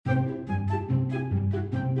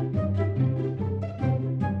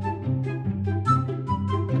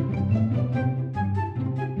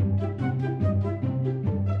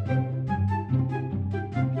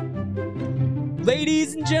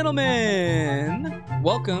Ladies and gentlemen,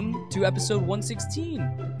 welcome to episode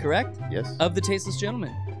 116, correct? Yes. Of The Tasteless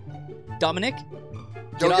Gentleman. Dominic?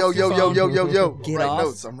 Yo. Get Write off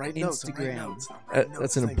notes. I'm writing Instagram. notes.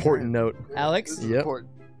 That's an important note. Alex? This is Yep. important.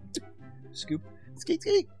 Scoop? Skeet.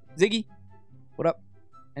 Ziggy? What up?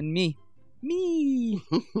 And me.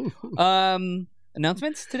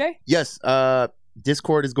 Announcements today? Yes.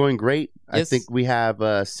 Discord is going great. I Yes. think we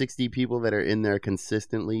have 60 people that are in there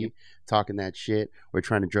consistently talking that shit. We're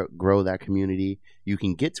trying to grow that community. You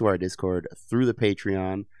can get to our Discord through the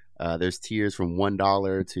Patreon. There's tiers from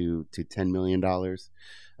 $1 to $10 million,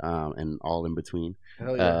 and all in between.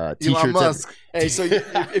 Hell yeah. Elon T-shirts. Musk. Hey, so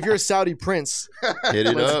if you're a Saudi prince, Hit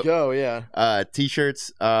it let's up. go. Yeah.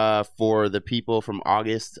 T-shirts for the people from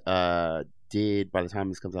August did, by the time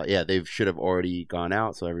this comes out, they should have already gone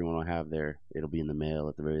out, so everyone will have it'll be in the mail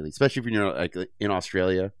at the very least, especially if you're like in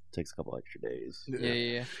Australia. It takes a couple extra days.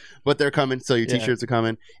 Yeah. But they're coming, so your Yeah. T-shirts are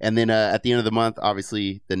coming. And then at the end of the month,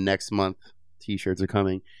 obviously the next month T-shirts are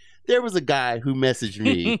coming. There was a guy who messaged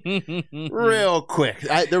me real quick.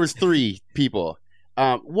 There was 3 people.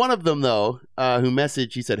 One of them, though, who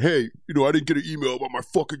messaged, he said, "Hey, I didn't get an email about my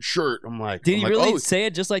fucking shirt." I'm like, Did he really say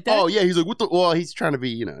it just like that? Oh yeah, he's like, "What the?" Well, he's trying to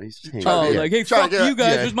be, he's just hanging Oh, out. Yeah. like, hey, Trying fuck to get- you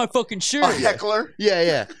guys, yeah. where's my fucking A shirt? heckler.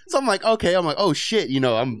 Yeah. So I'm like, okay. I'm like, oh shit.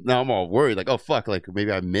 I'm all worried. Like, oh fuck. Like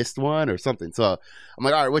maybe I missed one or something. So I'm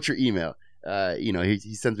like, all right, what's your email?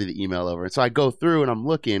 He sends me the email over, and so I go through and I'm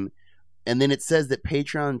looking, and then it says that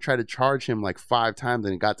Patreon tried to charge him like 5 times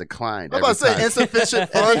and it got declined. I'm about to every say time.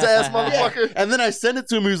 insufficient funds ass motherfucker. And then I sent it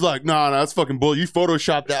to him. He was like, "No, that's fucking bull. You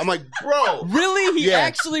photoshopped that." I'm like, bro. Really? He Yeah.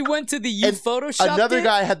 actually went to the And Photoshop Another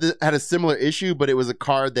guy had a similar issue, but it was a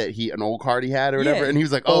card that an old card he had or whatever, Yeah. and he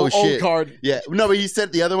was like, "Oh Old shit." card. Yeah, no, but he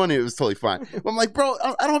sent the other one and it was totally fine. But I'm like, bro,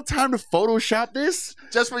 I don't have time to Photoshop this.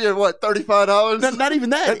 Just for your what, $35? Not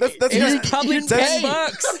even that. That's It was He probably didn't $10.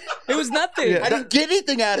 pay. It was nothing. Yeah. I didn't get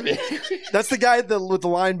anything out of it. That's the guy with the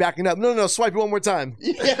line backing up. No, swipe it one more time.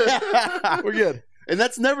 Yeah. We're good. And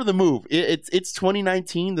that's never the move. It's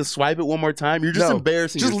 2019 to swipe it one more time. You're just No.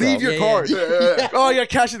 embarrassing Just yourself. leave your Yeah, card. Yeah. Oh, you got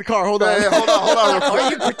cash in the car. Hold on. Hey, hold on real Or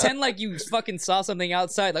quick. you pretend like you fucking saw something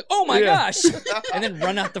outside, like, oh my Yeah. gosh, and then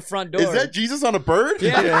run out the front door. Is that Jesus on a bird?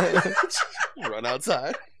 Yeah. Run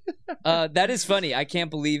outside. That is funny. I can't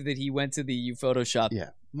believe that he went to the Photoshop Yeah.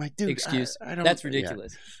 I'm like, dude, excuse. I don't, That's yeah.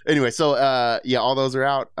 ridiculous. Anyway, so all those are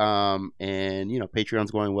out. And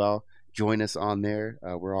Patreon's going well. Join us on there.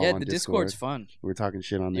 We're all Yeah, on the Discord. Discord's fun. We're talking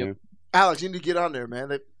shit on Yep. there. Alex, you need to get on there,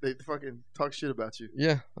 man. They fucking talk shit about you.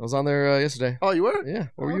 Yeah, I was on there yesterday. Oh, you were? Yeah,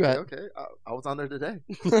 where were Okay, you at? Okay, I was on there today.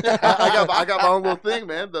 I got my own little thing,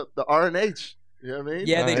 man. The RNH. You know what I mean?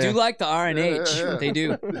 Yeah, they do yeah. like the RNH. Yeah. They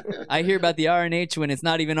do. I hear about the RNH when it's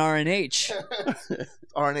not even RNH.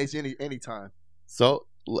 RNH anytime. So,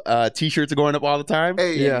 T-shirts are going up all the time.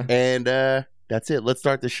 Hey, Yeah. And that's it. Let's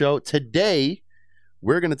start the show. Today,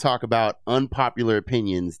 we're going to talk about unpopular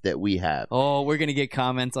opinions that we have. Oh, we're gonna get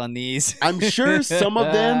comments on these. I'm sure some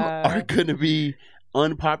of them are going to be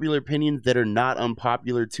unpopular opinions that are not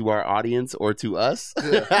unpopular to our audience or to us.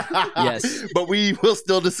 Yes. But we will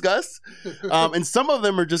still discuss. And some of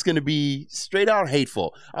them are just going to be straight out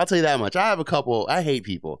hateful. I'll tell you that much. I have a couple. I hate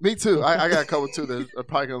people. Me too. I got a couple too that are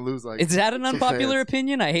probably gonna lose. Like, Is that an some unpopular fans.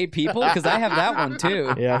 opinion? I hate people because I have that one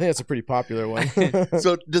too. Yeah, I think that's a pretty popular one.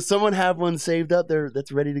 So does someone have one saved up there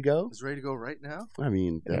that's ready to go? Is ready to go right now? I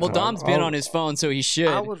mean, Well, Dom's been I'll- on his phone, so he should.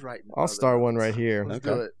 I was right. I'll start one right here. Let's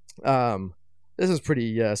Okay. do it. This is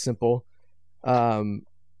pretty simple.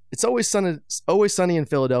 It's always sunny in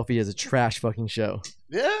Philadelphia is a trash fucking show.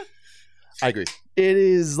 Yeah. I agree. It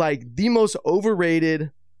is like the most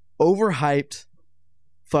overrated, overhyped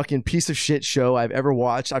fucking piece of shit show I've ever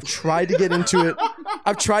watched. I've tried to get into it.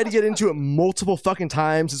 I've tried to get into it multiple fucking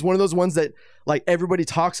times. It's one of those ones that like everybody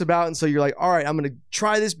talks about, and so you're like, all right, I'm gonna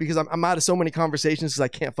try this because I'm out of so many conversations because I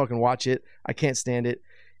can't fucking watch it. I can't stand it.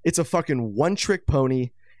 It's a fucking one-trick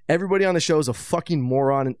pony. Everybody on the show is a fucking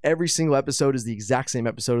moron, and every single episode is the exact same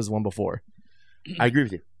episode as the one before. I agree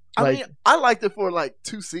with you. I mean, I liked it for like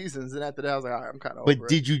 2 seasons, and after that, I was like, all right, I'm kind of. But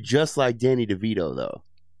did you just like Danny DeVito though?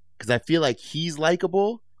 Because I feel like he's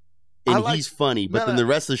likable and he's funny, but then the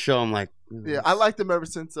rest of the show, I'm like, Yeah, I liked him ever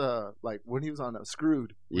since like when he was on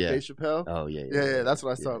Screwed with Yeah. Dave Chappelle. oh yeah, Yeah, that's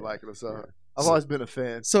when I started liking him. So I've always been a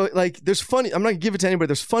fan. So like there's funny, I'm not gonna give it to anybody,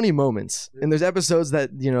 there's funny moments and there's episodes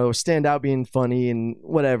that stand out being funny and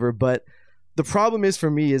whatever, but the problem is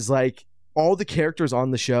for me is like all the characters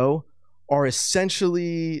on the show are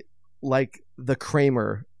essentially like the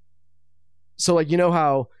Kramer. So like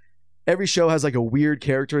how every show has like a weird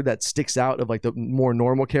character that sticks out of like the more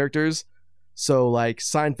normal characters. So like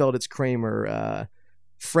Seinfeld, it's Kramer.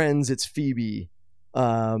 Friends, it's Phoebe.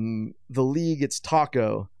 The League, it's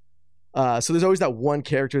Taco. So there's always that one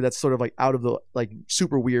character that's sort of like out of the like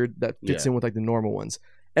super weird that fits in with like the normal ones.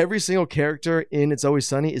 Every single character in It's Always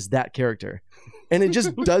Sunny is that character, and it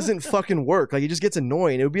just doesn't fucking work. Like it just gets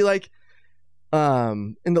annoying. It would be like,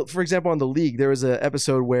 for example, on The League, there was an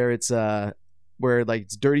episode where it's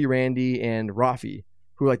Dirty Randy and Rafi,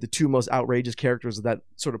 who are like the two most outrageous characters that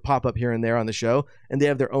sort of pop up here and there on the show, and they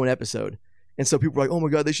have their own episode. And so people are like, oh my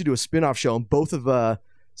god, they should do a spin-off show. And both of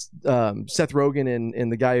Seth Rogen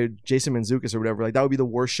and the guy Jason Mantzoukas or whatever, like that would be the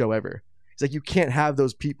worst show ever. It's like you can't have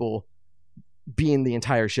those people be in the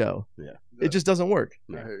entire show. Yeah. It just doesn't work.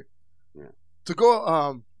 Yeah. To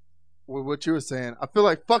go with what you were saying, I feel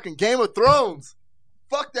like fucking Game of Thrones.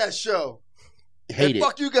 Fuck that show. Hate it.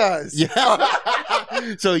 Fuck you guys.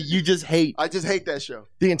 Yeah. So you just hate. I just hate that show.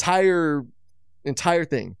 The entire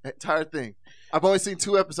thing. Entire thing. I've only seen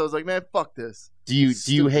 2 episodes. Like, man, fuck this. Do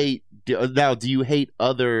you hate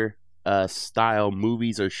other style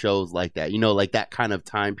movies or shows like that? You know, like that kind of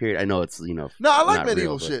time period. I know it's No, I like not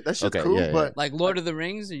medieval real, shit. That shit's okay, cool. yeah, yeah. But Like Lord of the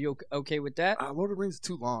Rings, are you okay with that? Lord of the Rings is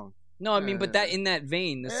too long. No, I mean, but that in that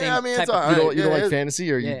vein, the Yeah, same I mean, it's type of. alright. You don't like it's-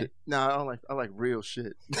 fantasy, or Yeah. you? No, I don't like. I like real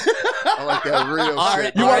shit. I like that real Alright,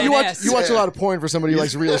 shit. You watch a Yeah. lot of porn for somebody who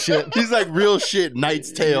likes real shit. He's like real shit.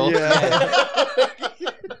 Knight's Tale. Yeah.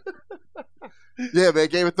 Yeah, man.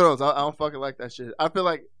 Game of Thrones. I don't fucking like that shit. I feel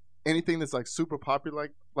like anything that's like super popular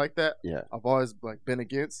like that. Yeah. I've always like been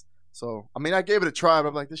against. So I mean, I gave it a try, but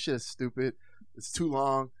I'm like, this shit is stupid. It's too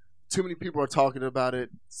long. Too many people are talking about it.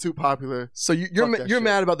 It's too popular. So Fuck that you're shit.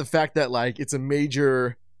 mad about the fact that like it's a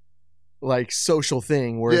major like social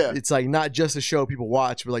thing where Yeah. it's like not just a show people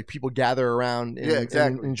watch, but like people gather around and, Yeah,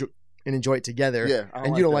 exactly. and enjoy it together. Yeah, I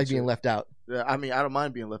And you don't that like being shit. left out. Yeah, I mean, I don't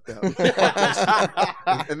mind being left out. Fuck that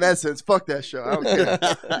shit. In that sense, fuck that show. I don't care.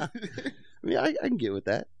 I mean, I can get with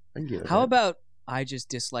that. I can get with How that. about I just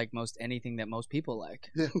dislike most anything that most people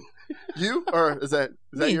like? You or is that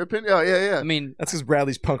Me. your opinion? Oh yeah, I mean, That's because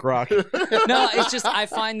Bradley's punk rock. no, it's just I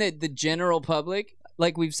find that the general public,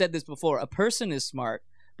 like we've said this before, a person is smart,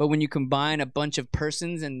 but when you combine a bunch of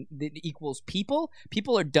persons and it equals people,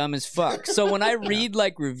 people are dumb as fuck. So when I read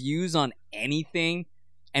like reviews on anything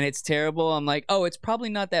and it's terrible, I'm like, oh, it's probably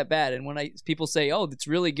not that bad. And when people say, oh, it's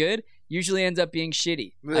really good, usually ends up being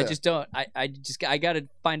shitty. I Yeah. just don't. I got to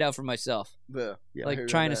find out for myself. Yeah. Yeah. I Like hear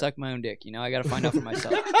trying to that. suck my own dick, you know. I got to find out for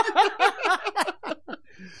myself.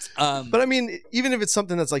 But I mean, even if it's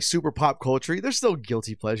something that's like super pop culture, there's still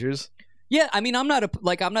guilty pleasures. Yeah, I mean, I'm not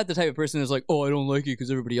the type of person who's like, oh, I don't like it because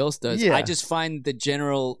everybody else does. Yeah. I just find the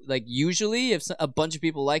general, like, usually if a bunch of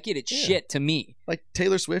people like it, it's Yeah. shit to me. Like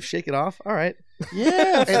Taylor Swift, Shake It Off. All right.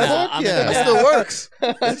 Yeah, And fuck I'm yeah. It still works.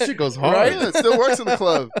 That shit goes hard. Right? It still works in the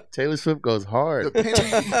club. Taylor Swift goes hard. The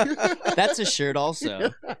penny. That's a shirt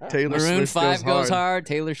also. Taylor Maroon Swift 5 goes hard.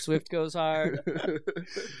 Taylor Swift goes hard.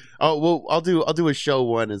 Oh well, I'll do a show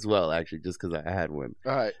one as well. Actually, just because I had one.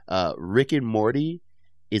 All right. Rick and Morty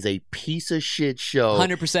is a piece of shit show.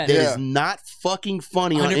 100%. That is Yeah. not fucking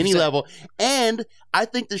funny on any 100%. level. And I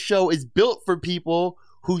think the show is built for people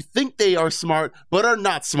who think they are smart but are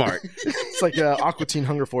not smart. It's like Aqua Teen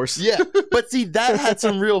Hunger Force. Yeah, but see, that had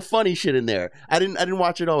some real funny shit in there. I didn't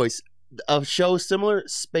watch it always. A show similar,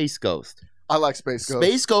 Space Ghost. I like Space Ghost.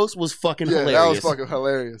 Space Ghost was fucking Yeah, hilarious. that was fucking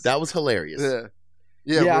hilarious. That was hilarious. Yeah.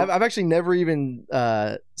 Yeah, Yeah. I've actually never even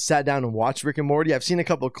sat down and watched Rick and Morty. I've seen a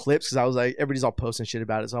couple of clips because I was like, everybody's all posting shit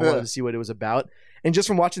about it, so I wanted to see what it was about. And just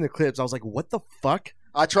from watching the clips, I was like, what the fuck?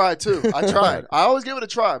 I tried too. I tried. I always give it a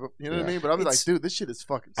try, but you know what I Yeah. mean? But I was like, It's- dude, this shit is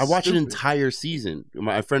fucking I watched an stupid. entire season.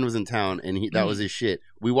 My friend was in town, and that was his shit.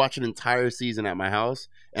 We watched an entire season at my house,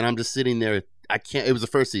 and I'm just sitting there. I can't. It was the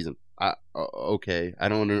first season. Okay, I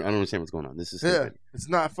don't understand what's going on. This is Yeah. stupid. It's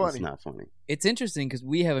not funny. It's not funny. It's interesting because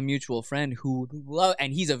we have a mutual friend who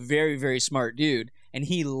and he's a very, very smart dude, and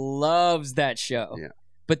he loves that show. Yeah.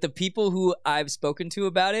 But the people who I've spoken to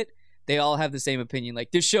about it, they all have the same opinion.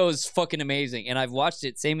 Like, this show is fucking amazing, and I've watched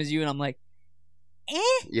it, same as you, and I'm like,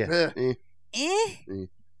 Yeah. Yeah. Mm.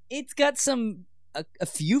 It's got a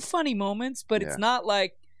few funny moments, but Yeah. it's not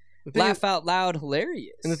like The thing is- laugh out loud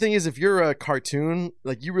hilarious. And the thing is, if you're a cartoon,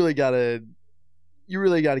 like you really gotta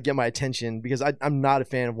get my attention because I'm not a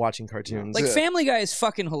fan of watching cartoons. like Yeah. Family Guy is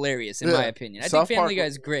fucking hilarious in Yeah. my opinion. I South think Family Park- Guy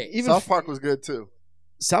is great. even South Park was good too.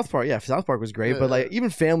 South Park was great, Yeah. but like even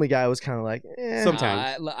Family Guy was kind of like,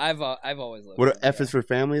 Sometimes. I've always loved What Family F Guy. is for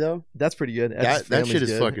family though? that's pretty good. That Family's shit is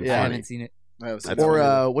good. fucking I funny. haven't seen it. That was That's Or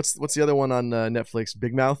funny. what's the other one on Netflix?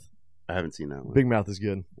 Big Mouth. I haven't seen that one. Big Mouth is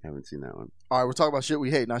good. I haven't seen that one. All right, we're talking about shit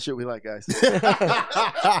we hate, not shit we like, guys.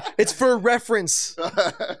 It's for reference.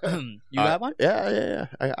 You got one? Yeah.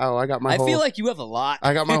 I got my I whole. feel like you have a lot.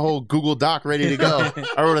 I got my whole Google Doc ready to go.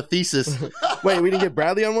 I wrote a thesis. Wait, we didn't get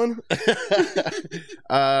Bradley on one?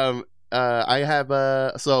 I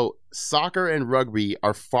have so soccer and rugby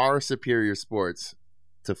are far superior sports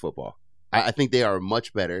to football. I think they are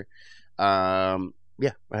much better.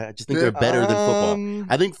 Yeah, I just think they're better than football.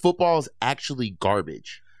 I think football is actually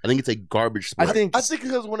garbage. I think it's a garbage sport. I think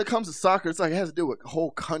because when it comes to soccer, it's like it has to do with whole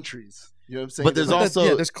countries. You know what I'm saying? But there's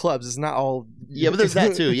also there's clubs. It's not all. Yeah, but there's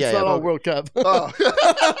that too. Yeah, it's not yeah, all but- World Cup. Oh.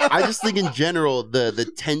 I just think in general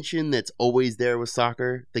the tension that's always there with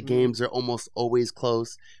soccer. The games are almost always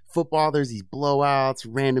close. Football, there's these blowouts,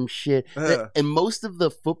 random shit, and most of the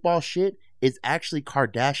football shit is actually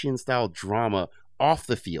Kardashian style drama off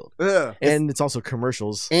the field. Yeah. And it's also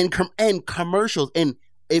commercials. And commercials. And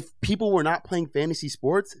if people were not playing fantasy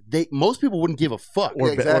sports, most people wouldn't give a fuck. Or,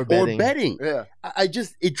 Yeah, exactly. Or betting. Yeah. I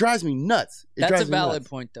just it drives me nuts. That's a valid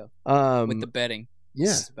point, though. With the betting, Yeah.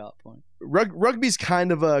 That's a valid point. Rugby's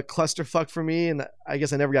kind of a clusterfuck for me, and I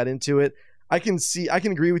guess I never got into it. I can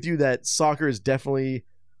agree with you that soccer is definitely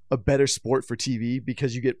a better sport for TV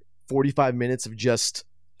because you get 45 minutes of just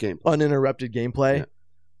uninterrupted gameplay. Yeah.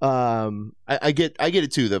 I get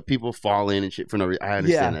it too. The people fall in and shit for no reason. I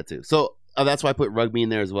understand that too. So that's why I put rugby in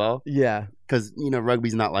there as well. Yeah, because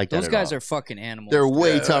rugby's not like that. Those at guys all. are fucking animals. They're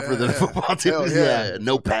way tougher than football teams. Yeah,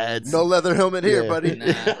 no pads, no leather helmet here, buddy.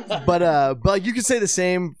 Nah. But you could say the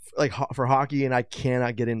same like for hockey, and I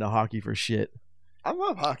cannot get into hockey for shit. I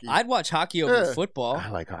love hockey. I'd watch hockey over football. I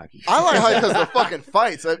like hockey. I like hockey because the fucking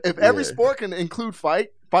fights. If every sport can include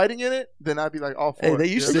fighting in it, then I'd be like all for Hey, it. they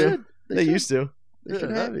used to. They used to. They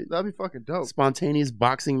should have it. That'd be fucking dope. Spontaneous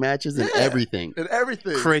boxing matches and everything. And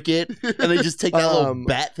everything. Cricket. And they just take that little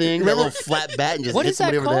bat thing, that little flat bat, and just What hit is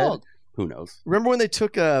that somebody over the head. called? Who knows? Remember when they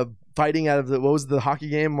took fighting out of what was the hockey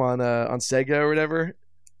game on Sega or whatever?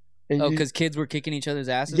 And Oh, because kids were kicking each other's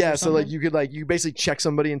asses. yeah, or so like something? you basically check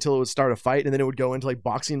somebody until it would start a fight, and then it would go into like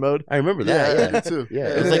boxing mode. I remember that. Yeah, Yeah, me too. Yeah,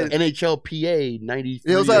 Yeah. it was like NHL PA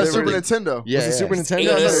 93. It was like a Super whatever. Nintendo. Yeah, Was it Super Nintendo?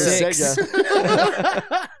 Yeah, I thought it was 86.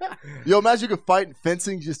 Sega. Yo, imagine you could fight in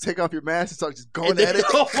fencing. You just take off your mask and start just going And at then- it.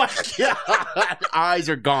 Oh my god! Eyes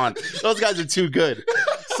are gone. Those guys are too good.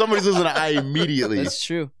 Somebody's losing an eye immediately. That's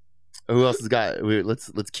true. Who else has got? Let's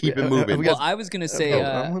keep it Yeah, moving. we Well, got- I was gonna say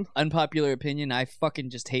one? unpopular opinion. I fucking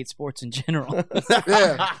just hate sports in general.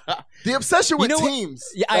 Yeah. The obsession with You know what? teams.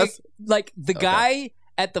 Yeah, That's- like the guy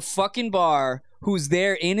at the fucking bar who's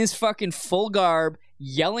there in his fucking full garb,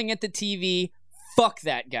 yelling at the TV. Fuck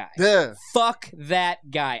that guy. yeah. Fuck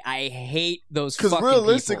that guy. I hate those Because fucking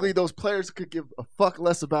realistically, people. those players could give a fuck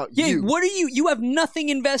less about Yeah, you. what are you? You have nothing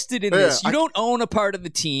invested in Yeah, this. You don't own a part of the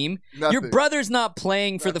team. Your Nothing. brother's not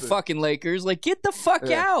playing for the Nothing. fucking Lakers. Like, get the fuck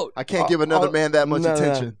Yeah. out. I can't give another man that much No, no, no.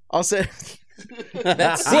 attention. I'll say.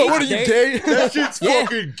 That's What are you gay? That shit's Yeah.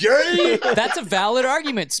 fucking gay. That's a valid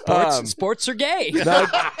argument. Sports are gay. No,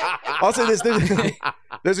 I'll say this: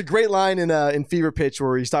 there's a great line in Fever Pitch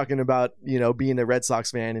where he's talking about being a Red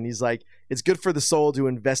Sox fan, and he's like, "It's good for the soul to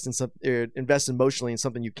invest emotionally in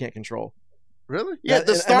something you can't control." Really? Yeah,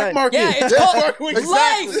 the And stock I- market. Yeah, it's Yeah. called Exactly.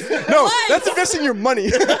 life. No, Life. that's investing your money.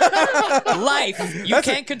 Life. You That's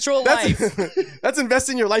can't control life. That's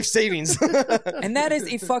investing your life savings. And that is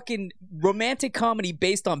a fucking romantic comedy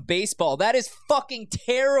based on baseball. That is fucking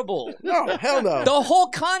terrible. No, hell no. The whole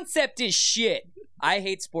concept is shit. I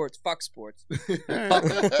hate sports. Fuck sports. Fuck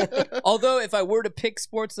them. Although, if I were to pick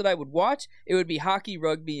sports that I would watch, it would be hockey,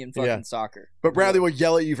 rugby, and fucking Yeah. soccer. But Bradley will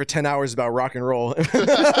yell at you for 10 hours about rock and roll.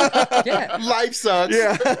 Yeah. Life sucks.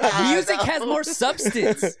 Yeah. Music has more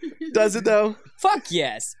substance. Does it though? Fuck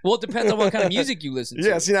yes. Well, it depends on what kind of music you listen to.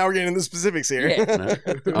 Yeah, see now we're getting into the specifics here. Yeah.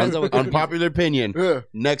 Depends on what kind of Unpopular opinion. Yeah.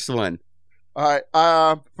 Next one. All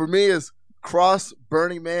right. For me is Cross,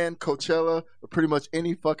 Burning Man, Coachella, or pretty much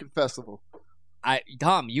any fucking festival.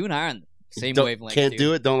 Tom, you and I are on the same Don't- wavelength. Can't dude.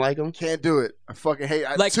 do it. Don't like them. Can't do it. I fucking hate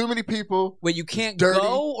it. Like- Too many people. Wait, you can't dirty.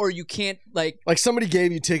 go, or you can't like Like somebody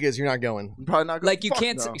gave you tickets, you're not going. I'm probably not gonna. like you fuck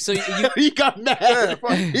can't. no. So you, He got Yeah, mad.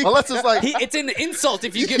 fuck. Unless it's like. it's an insult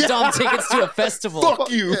if you give Dom tickets to a festival. Fuck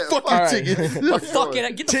you. Yeah, Fuck fuck your All right. tickets. Well, fuck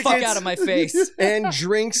it. Get the fuck Tickets. out of my face. And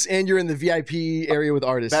drinks, and you're in the VIP area with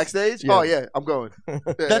artists. Backstage? Yeah. Oh, yeah. I'm going. Yeah,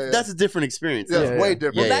 That's a different experience. yeah, Yeah, it's way yeah.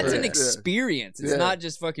 different. Well, Yeah, that's yeah, an yeah. experience. It's Yeah. not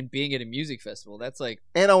just fucking being at a music festival. That's like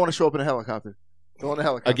And I want to show up in a helicopter. Go on the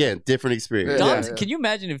helicopter. Again, different experience. Yeah. Can you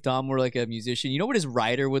imagine if Dom were like a musician? You know what his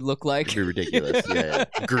rider would look like? It'd be ridiculous. Yeah.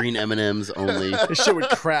 Green M&Ms only. This shit would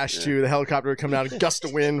crash too. The helicopter would come down, a gust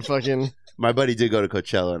of wind, fucking. My buddy did go to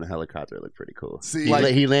Coachella in a helicopter. It looked pretty cool. See,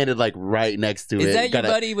 He landed like right next to it. Is that your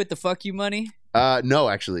buddy with the fuck you money? No,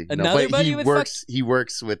 actually. Another but buddy he with works. He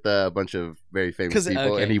works with a bunch of very famous 'Cause-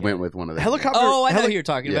 people, okay, and he okay. went with one of them. Helicopter. Oh, I know heli- who you're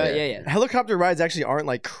talking about. Yeah. Helicopter rides actually aren't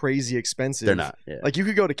like crazy expensive. They're not. Yeah. Like you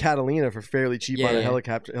could go to Catalina for fairly cheap Yeah, on a yeah.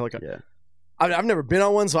 helicopter. Yeah. I've never been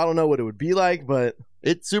on one, so I don't know what it would be like. But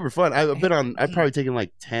It's super fun. I've been on. I've probably taken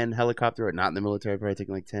like 10 helicopter. Not in the military. I've probably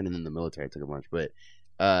taken like 10, and in the military I took a bunch. But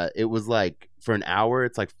it was like for an hour,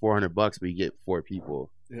 it's like $400, but you get 4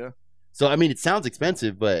 people. Yeah. So I mean, it sounds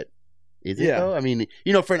expensive, but is it Yeah. though? I mean,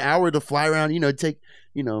 for an hour to fly around, take,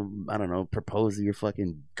 I don't know, propose to your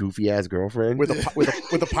fucking goofy ass girlfriend with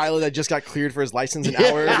a pilot that just got cleared for his license an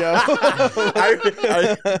Yeah. hour ago.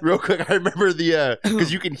 Real quick, I remember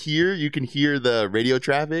because you can hear the radio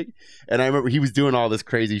traffic, and I remember he was doing all this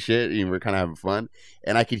crazy shit, and we were kind of having fun,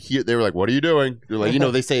 and I could hear they were like, "What are you doing?" They're like,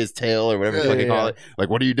 they say his tail or whatever you fucking call it. Like,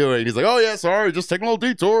 what are you doing? He's like, "Oh yeah, sorry, just taking a little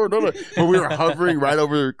detour." But we were hovering right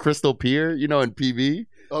over Crystal Pier, in PV,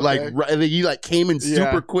 Okay. like right, and then he like came in super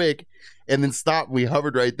Yeah. quick. And then stopped. We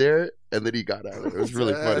hovered right there, and then he got out of it. It was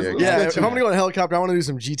really funny. I guess. Yeah, if I'm gonna go on a helicopter, I want to do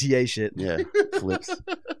some GTA shit. Yeah, flips.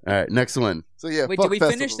 All right, next one. So yeah, Wait, fuck did we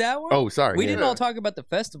finish festivals. that one? Oh, sorry. we yeah. didn't all talk about the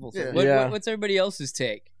festivals. Yeah. What's everybody else's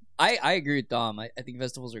take? I agree with Dom. I think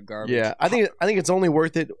festivals are garbage. Yeah, I think it's only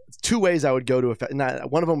worth it. 2 ways I would go to a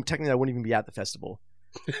one of them technically I wouldn't even be at the festival.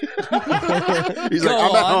 He's like, Go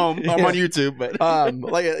I'm at on. home. I'm on YouTube, but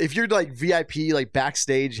Like if you're like VIP, like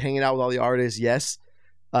backstage, hanging out with all the artists, yes.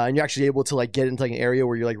 And you're actually able to like get into like an area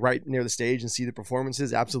where you're like right near the stage and see the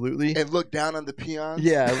performances. Absolutely. And look down on the peons.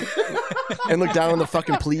 Yeah. And look down on the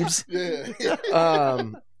fucking plebes. Yeah.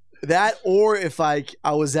 That or if like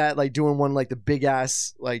I was at like doing one like the big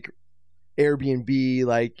ass like Airbnb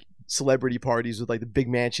like celebrity parties with like the big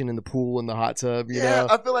mansion and the pool and the hot tub, you know.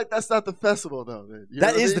 I feel like that's not the festival though. Then. You know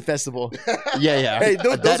That what I is mean? the festival. yeah. Hey,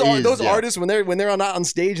 those yeah. artists when they're not on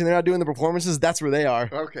stage and they're not doing the performances, that's where they are.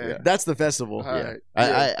 Okay. That's the festival. All right.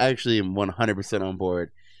 I actually am 100% on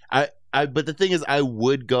board. But the thing is, I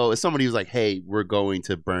would go if somebody was like, "Hey, we're going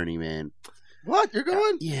to Burning Man." What? You're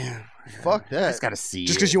going? Yeah. Fuck I that. just gotta see.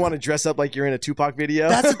 Just it. because you want to dress up like you're in a Tupac video.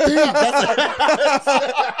 That's the thing.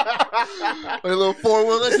 Like a little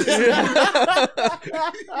 4-wheeler.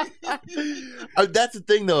 That's the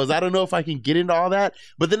thing, though, is I don't know if I can get into all that.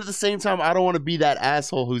 But then at the same time, I don't want to be that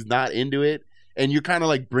asshole who's not into it. And you're kind of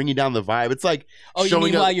like bringing down the vibe. It's like Oh, you showing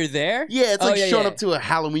mean up. while you're there? Yeah, it's Oh, like yeah, showing yeah. up to a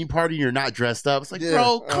Halloween party and you're not dressed up. It's like, Yeah.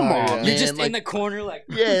 bro, come Oh, on, yeah. man. You're just like, in the corner, like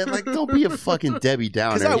yeah, like don't be a fucking Debbie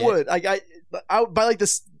Downer. Because I would. I by like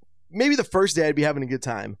this, maybe the first day I'd be having a good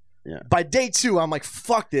time. Yeah. By day 2, I'm like,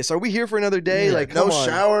 fuck this. Are we here for another day? Yeah, like, No come on.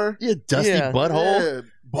 shower. Yeah, dusty Yeah. butthole. Yeah.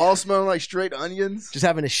 Ball smelling like straight onions. Just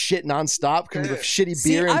having a shit nonstop because of shitty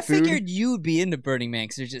See, beer and I food. figured you'd be into Burning Man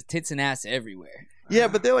because there's just tits and ass everywhere. Yeah,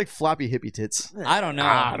 but they're like floppy hippie tits. I don't know.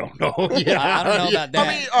 I don't know. Yeah, I don't know yeah. about that.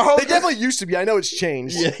 I mean, a hoe They definitely used to be. I know it's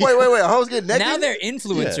changed. Yeah. wait. A hoes get naked? Now they're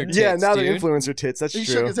influencer tits. Yeah, now dude. they're influencer tits. That's He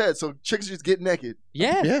true. shook his head. So chicks just get naked.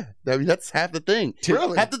 Yeah. Yeah, I mean, that's half the thing.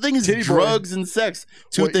 Really? Half the thing is Titty boy. drugs and sex.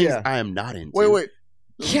 Two Well, things yeah. I am not into. Wait.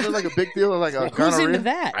 Is Yeah. that like a big deal or like a Who's gonorrhea? into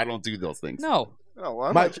that? I don't do those things. No. Oh, well,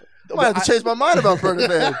 I My- might have to change my mind about Burning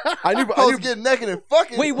Man. I knew. Hoes getting naked and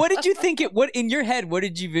fucking. Wait, what did you think it? What in your head? What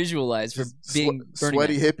did you visualize for being Burning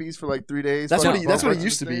sweaty Man? hippies for like 3 days. That's fucking what it bumpers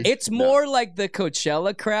used to and be. things? It's more like the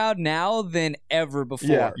Coachella crowd now than ever before.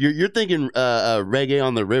 Yeah. You're thinking reggae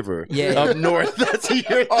on the river. Yeah. Up north. That's what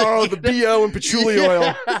you're Oh, the thinking. BO and patchouli oil.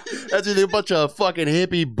 Yeah. That's what a bunch of fucking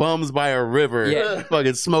hippie bums by a river, Yeah.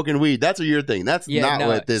 fucking smoking weed. That's what you're thinking. That's Yeah, not no.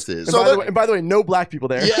 what this is. And by the way, no black people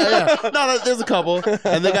there. yeah. No, there's a couple,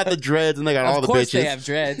 and they got the dreads, and they got all Of the course bitches. they have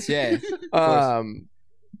dreads. Yeah.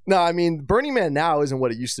 No, I mean Burning Man now isn't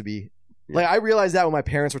what it used to be. Yeah. Like I realized that when my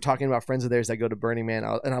parents were talking about friends of theirs that go to Burning Man,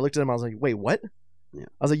 and I looked at them, I was like, "Wait, what?" Yeah.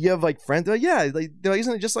 I was like, "You have like friends?" They're like, "Yeah." They're like,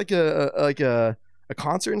 "Isn't it just like a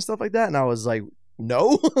concert and stuff like that?" And I was like,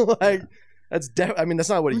 "No, like that's I mean that's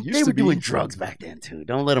not what it used They to were be." doing drugs back then too.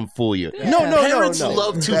 Don't let them fool you. Yeah. No. Parents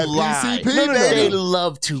love to That lie. PCP, No. They baby.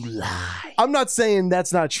 love to lie. I'm not saying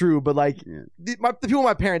that's not true, but like Yeah. the people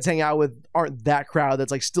my parents hang out with aren't that crowd that's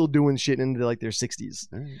like still doing shit into like their 60s.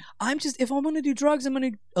 I'm just if I'm gonna do drugs, I'm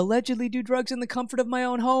gonna allegedly do drugs in the comfort of my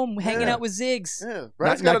own home, hanging Yeah. out with Ziggs. Yeah,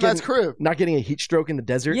 Brad's Not got a nice getting- crib. Not getting a heat stroke in the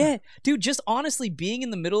desert. Yeah, dude, just honestly being in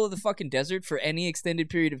the middle of the fucking desert for any extended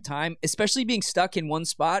period of time, especially being stuck in one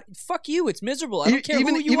spot, fuck you, it's miserable. I don't care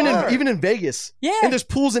even who you are. even in Vegas. Yeah. And there's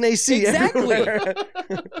pools and AC Exactly. everywhere.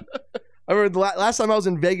 I remember the last time I was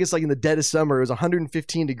in Vegas, like in the dead of summer, it was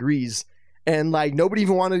 115 degrees, and like nobody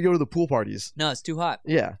even wanted to go to the pool parties. No, it's too hot.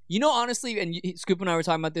 Yeah, You know, honestly, and Scoop and I were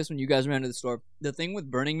talking about this when you guys ran to the store. The thing with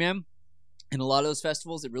Burning Man and a lot of those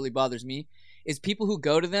festivals, it really bothers me, is people who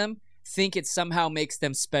go to them think it somehow makes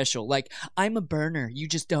them special. Like, I'm a burner. You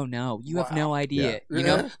just don't know. You have no idea. Yeah. You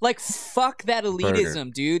know? Like, fuck that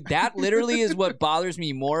elitism, dude. That literally is what bothers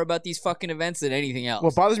me more about these fucking events than anything else.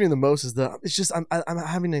 what bothers me the most is it's just I'm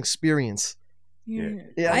having an experience. Yeah.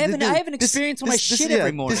 Yeah, I have an experience when I shit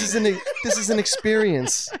every morning. This is an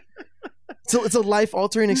experience. So it's a life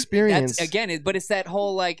altering experience. That's, again, but it's that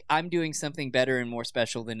whole like I'm doing something better and more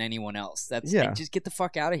special than anyone else. That's Yeah. just get the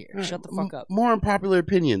fuck out of here. Shut the fuck up. More unpopular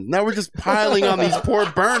opinions. Now we're just piling on these poor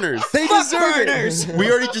burners. They Fuck deserve burners! it.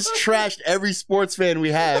 We already just trashed every sports fan we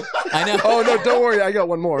have. I know. Oh no, don't worry, I got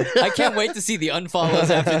one more. I can't wait to see the unfollows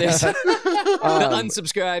after this. The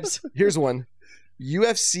unsubscribes. Here's one.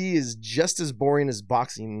 UFC is just as boring as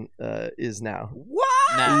boxing is now. What?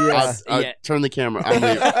 Nah. Yeah. I'll turn the camera. I'm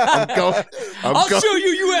leaving. I'm going. I'll show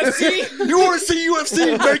you UFC. You want to see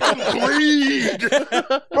UFC? Make them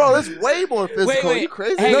bleed. Bro, that's way more physical. Wait. You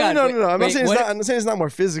crazy? Hang No. on, I'm not wait, saying what- I'm not saying it's not more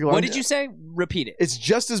physical. What did you say? Repeat it. It's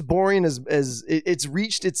just as boring as it's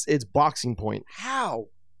reached its boxing point. How?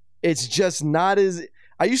 It's just not as.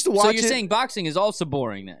 I used to watch So you're it. saying boxing is also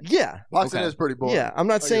boring then? Yeah, Boxing Okay. is pretty boring. yeah. I'm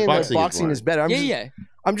not Oh, saying boxing that is boxing is better. Yeah.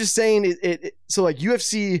 I'm just saying it. So like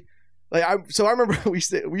UFC, like I remember we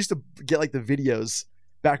used to get like the videos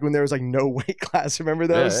back when there was like no weight class. Remember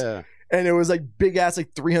those? Yeah. And it was like big ass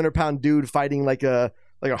like 300-pound dude fighting like a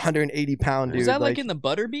 180-pound dude. Was that like in the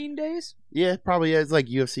Butterbean days? Yeah, probably. Yeah, it's like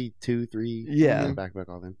UFC 2, 3. Yeah. Back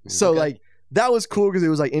all them. Yeah. So Okay. like that was cool because it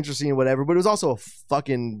was like interesting and whatever, but it was also a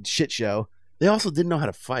fucking shit show. They also didn't know how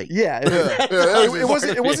to fight. Yeah,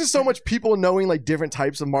 it wasn't so much people knowing like different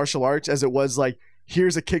types of martial arts as it was like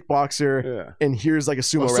here's a kickboxer Yeah. and here's like a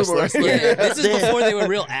sumo sumo wrestler. wrestler. Yeah, this is They- before they were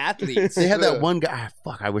real athletes. They had Yeah. that one guy.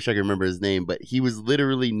 Fuck, I wish I could remember his name, but he was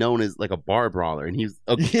literally known as like a bar brawler, and he was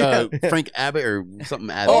Yeah. Frank Abbott or something.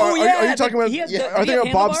 Abbott. Oh, are you talking about? he had yeah, the- Are did you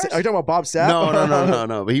he talking about have Bob? Are you handlebars? talking about Bob Sapp?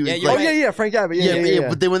 No. But he was Yeah, you're like, right. yeah, Frank Abbott. Yeah.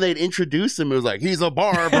 But then when they'd introduce him, it was like he's a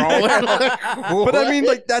bar brawler. But I mean,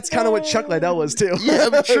 like that's kind of what Chuck Liddell was too. yeah,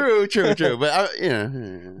 but true. But yeah.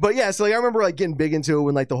 But yeah, so like I remember like getting big into it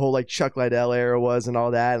when like the whole like Chuck Liddell era was and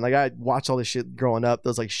all that, and like I watched all this shit growing up,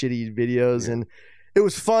 those like shitty videos, Yeah. and it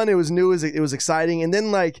was fun, it was new, it was exciting, and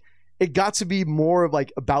then like it got to be more of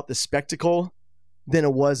like about the spectacle than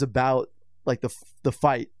it was about like the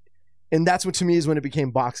fight, and that's what to me is when it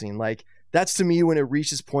became boxing. Like that's to me when it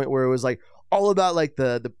reached this point where it was like all about like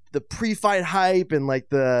the pre-fight hype and like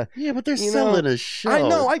the Yeah, but they're You know, selling a show. I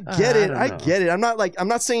know, I get it. don't I know. get it. I'm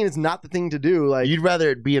not saying it's not the thing to do. Like You'd rather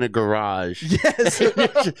it be in a garage. yes,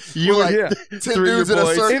 You Well, like yeah. 10 three dudes in a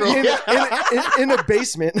boys. circle. in a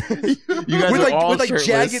basement You guys with are like all with like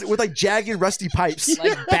shirtless. jagged rusty pipes.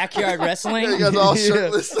 Like backyard wrestling. Yeah, you guys all Yeah.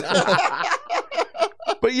 shirtless.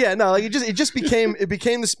 But yeah, no, like it just became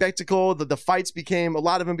the spectacle. The fights became, a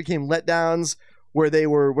lot of them became letdowns where they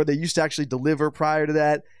used to actually deliver prior to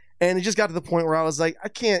that. And it just got to the point where I was like, I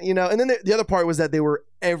can't, you know. And then the other part was that they were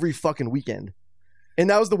every fucking weekend. And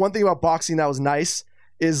that was the one thing about boxing that was nice,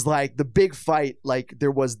 is like the big fight, like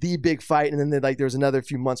there was the big fight, and then there was another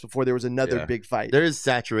few months before there was another Yeah. big fight. There is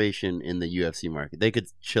saturation in the UFC market. They could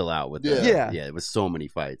chill out with that. Yeah. Yeah, it was so many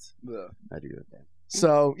fights. Yeah. I agree with that.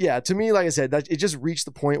 So yeah, to me, like I said, that it just reached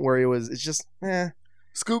the point where it's just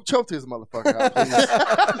Scoop choked his motherfucker out, please.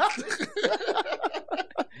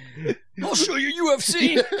 I'll show you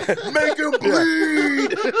UFC. Make him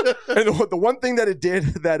bleed. And the one thing that it did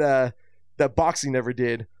that boxing never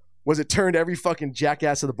did was it turned every fucking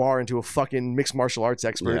jackass at the bar into a fucking mixed martial arts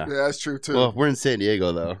expert. Yeah. Yeah, that's true too. Well, we're in San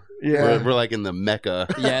Diego though. Yeah. We're like in the mecca.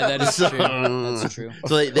 Yeah, that is So- true. That's true.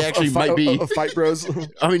 So they actually A fight- might be. a fight bros.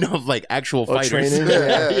 I mean, of like actual Oh, fighters. training?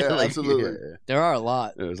 Yeah, absolutely. There are a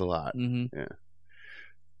lot. There's a lot. hmm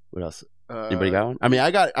What else? Anybody got one? I mean,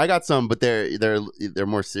 I got some, but they're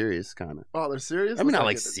more serious, kind of. Oh, they're serious? I mean, not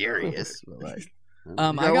like Let's get it. serious, but like. You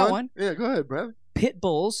I got one. Yeah, go ahead, Brad. Pit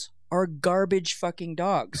bulls are garbage fucking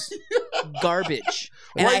dogs. Garbage.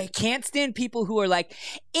 And I can't stand people who are like,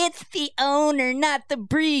 it's the owner, not the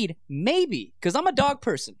breed. Maybe, because I'm a dog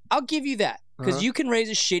person. I'll give you that. Because Uh-huh. you can raise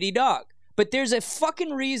a shitty dog. But there's a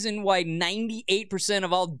fucking reason why 98%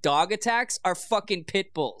 of all dog attacks are fucking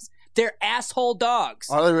pit bulls. They're asshole dogs.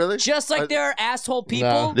 Are they really? Just like there are asshole people,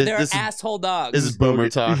 No. This- there are this is- asshole dogs. This is boomer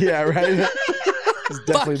talk. Yeah, right. It's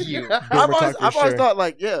definitely you. boomer I've always, talk for I've always sure. thought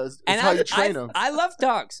like, yeah, it's And how you train them. I love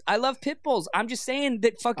dogs. I love pit bulls. I'm just saying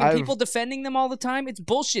that fucking I've- people defending them all the time, it's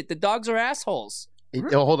bullshit. The dogs are assholes.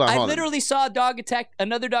 Hold on. I literally saw a dog attack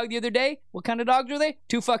another dog the other day. What kind of dogs are they?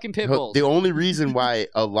 2 fucking pit bulls. The only reason why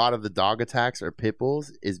a lot of the dog attacks are pit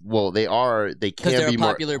bulls is, well, they can they're be a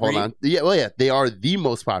more popular hold breed? on. Yeah, well, yeah, they are the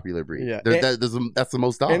most popular breed. Yeah. That's the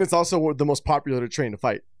most dogs. And it's also the most popular to train to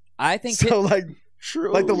fight. I think So like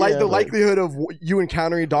true. the likelihood of you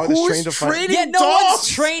encountering a dog that's trained to fight. training yeah, no dogs? one's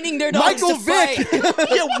training their dogs Michael to fight. Vick.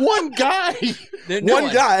 Yeah, one guy.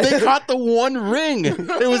 One guy. They caught the one ring.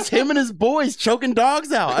 It was him and his boys choking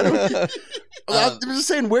dogs out. I'm just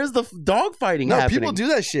saying, where's the dog fighting No, happening? people do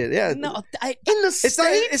that shit. Yeah. No, in the It's not.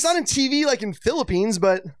 States? It's not in TV like in Philippines,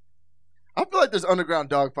 but I feel like there's underground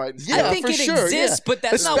dogfighting. Yeah, I think for it sure, exists, yeah. but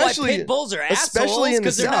that's not why Especially- pit bulls are assholes. especially in the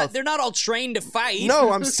 'cause South. they're not all trained to fight.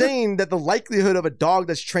 no, I'm saying that the likelihood of a dog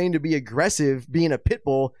that's trained to be aggressive being a pit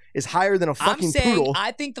bull is higher than a I'm fucking saying poodle.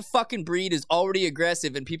 I think the fucking breed is already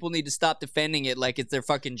aggressive, and people need to stop defending it like it's their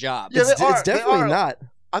fucking job. Yeah, it's, they are- it's definitely they are. not.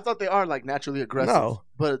 I thought they are like naturally aggressive. No.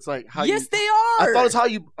 But it's like how Yes, you. they are. I thought it's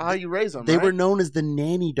how you raise them. They right? were known as the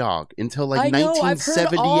nanny dog until like I know, I've heard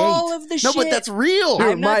 1978. all of the No, but shit. that's real. Dude,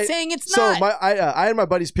 I'm not my- saying it's So not. I had my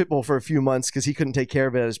buddy's pit bull for a few months because he couldn't take care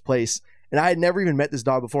of it at his place, and I had never even met this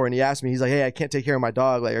dog before. And he asked me, he's like, "Hey, I can't take care of my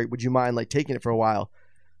dog. Like, would you mind like taking it for a while?"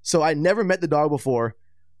 So I never met the dog before,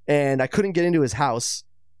 and I couldn't get into his house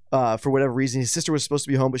for whatever reason. His sister was supposed to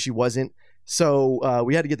be home, but she wasn't. So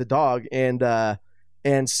we had to get the dog,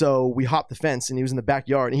 and so we hopped the fence, and he was in the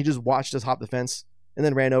backyard, and he just watched us hop the fence, and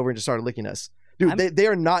then ran over and just started licking us. Dude, they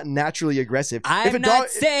are not naturally aggressive. I'm if a not dog,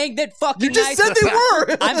 saying that fucking you just nice said they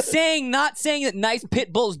were. I'm not saying that nice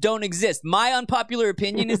pit bulls don't exist. My unpopular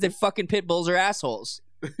opinion is that fucking pit bulls are assholes.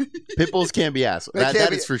 Pit bulls can be assholes. They That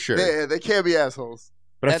can't is for sure. They can't be assholes.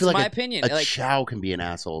 But I That's feel like my a opinion. A Like, chow can be an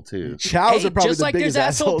asshole too. Chows hey, are probably just the like biggest there's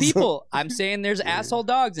asshole assholes. people. I'm saying there's asshole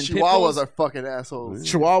dogs and pit Chihuahuas bulls. are fucking assholes.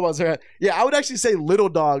 Chihuahuas are. Yeah, I would actually say little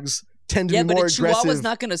dogs tend to Yeah, be but more a chihuahua's aggressive.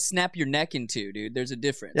 not gonna snap your neck in two, dude. There's a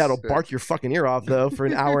difference. Yeah, it'll bark your fucking ear off though for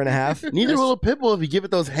an hour and a half. Neither will a pit bull if you give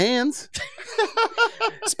it those hands.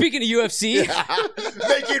 Speaking of UFC,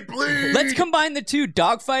 Make it bleed. let's combine the two: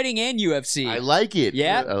 dogfighting and UFC. I like it.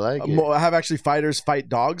 Yeah. I like it. I have actually fighters fight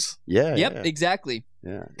dogs. Yeah. Yep, yeah. exactly.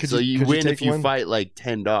 Yeah. Could So you- you could you win take if you one? fight like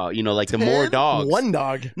 10 dogs. You know, like the more 10? dogs. One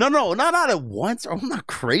dog. No, not at once. I'm not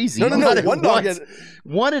crazy. No, Not at one dog. once.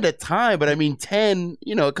 One at a time. But I mean, 10.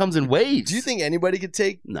 You know, it comes in waves. Do you think anybody could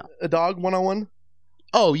take No. a dog one on one?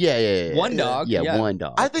 Oh yeah. One dog, Yeah, yeah. one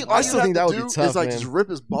dog. I think I all still you think that have would to be do tough, is like man. just rip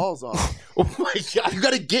his balls off. Oh my god, you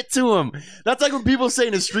gotta get to him. That's like when people say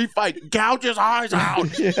in a street fight, gouge his eyes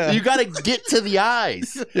out. Yeah. You gotta get to the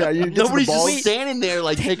eyes. Yeah, you get to the Nobody's just balls. standing there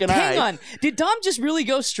like taking Hang eyes. on, did Dom just really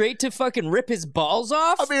go straight to fucking rip his balls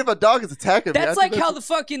off? I mean, if a dog is attacking me, I That's think like how the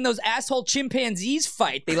fucking those asshole chimpanzees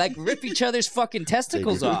fight. They like rip each other's fucking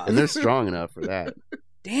testicles off. And they're strong enough for that.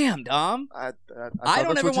 Damn, Dom. I I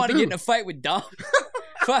don't ever want to get in a fight with Dom.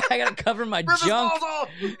 Fuck, I gotta cover my Rip his junk. balls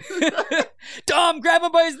off. Dom, grab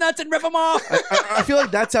him by his nuts and rip him off. I feel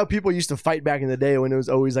like that's how people used to fight back in the day when it was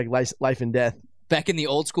always like life and death. Back in the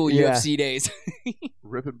old school Yeah. UFC days.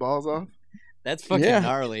 Ripping balls off. That's fucking Yeah.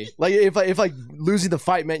 gnarly. Like if like losing the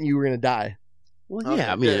fight meant you were gonna die. Well, Okay,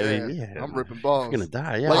 yeah, I mean, yeah. I'm ripping balls. I'm gonna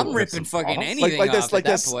die. Yeah, Like- I'm I'll rip ripping some fucking balls. anything Like off at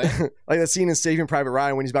that point. like that scene in Saving Private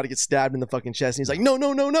Ryan when he's about to get stabbed in the fucking chest and he's like, no.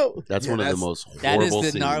 That's Yeah, one of the that's- most That is horrible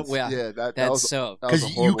the scenes. gnarly. Yeah, Yeah, that that's was so. that was a Because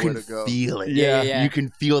you horrible can way to go. feel it. Yeah. You can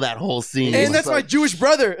feel that whole scene. And that's my Jewish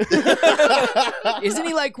brother. Isn't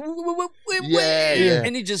he like, Yeah, yeah.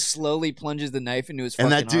 and he just slowly plunges the knife into his and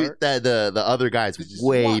fucking that dude, heart? the other guy's just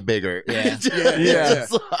way swat. bigger. Yeah. Yeah.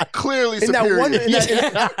 It's like- Clearly And that superior. one,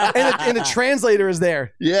 and the translator is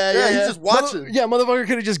there. yeah. he's just watching. Motherfucker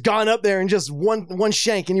could have just gone up there and just one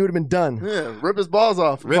shank and you would have been done. Yeah, rip his balls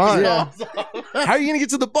off. Rip Fine. his Yeah. balls off. How are you gonna get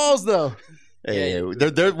to the balls though? Hey, Yeah.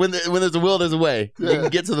 when there's a will, there's a way. You Yeah. can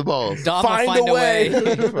get to the balls. Dom will Find find a a way.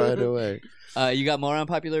 way. Find a way. You got more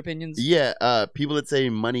unpopular opinions? Yeah, people that say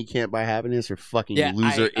money can't buy happiness are fucking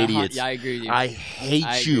loser idiots. Yeah, I agree with you. I hate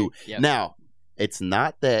I you. agree. Yep. Now, it's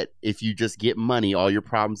not that if you just get money, all your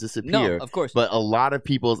problems disappear. No, of course. But a lot of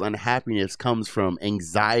people's unhappiness comes from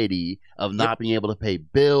anxiety of not being able to pay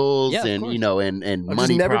bills Yeah, of and course. and Or money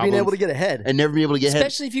just never problems being able to get ahead. and never being able to get ahead.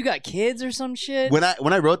 Especially if you got kids or some shit. When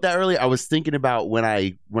I wrote that earlier, I was thinking about when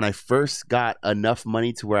I first got enough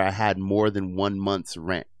money to where I had more than 1 month's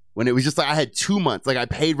rent. When it was just like I had 2 months, like I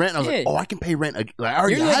paid rent, and I was like, Yeah. "Oh, I can pay rent." Like, I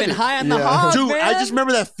already You're have living it. high on the Yeah. hog, Dude, man. I just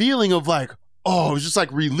remember that feeling of like, oh, it was just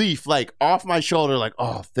like relief, like off my shoulder, like,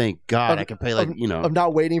 oh, thank God, I can pay, like, Of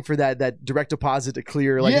not waiting for that direct deposit to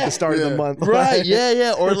clear like at Yeah. the start of the month. right,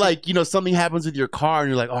 yeah, or like, something happens with your car, and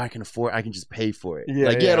you're like, oh, I can just pay for it. Yeah,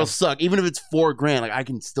 like, yeah. it'll suck, even if it's $4,000, like I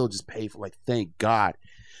can still just pay for, like, thank God.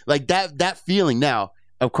 Like that feeling. Now,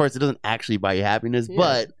 of course, it doesn't actually buy you happiness, Yeah.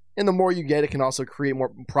 but And the more you get, it can also create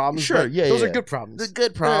more problems. Sure, but yeah, those yeah. are good problems. the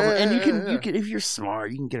good problem. And you Yeah. can if you're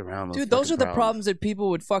smart, you can get around those. Dude, those are fucking the problems that people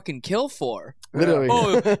would fucking kill for. Literally.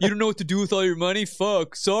 Oh, you don't know what to do with all your money?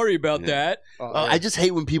 Fuck. Sorry about Yeah. that. I just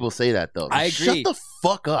hate when people say that though. I Shut agree. the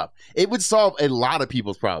fuck up. It would solve a lot of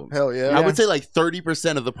people's problems. Hell yeah. I would say like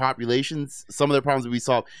 30% of the populations, some of their problems would be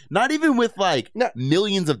solved. Not even with like No.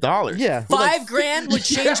 millions of dollars. Yeah. With, like, $5,000 would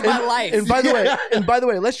change my life. And by the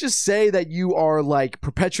way, let's just say that you are like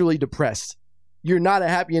perpetually depressed. You're not a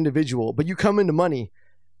happy individual, but you come into money.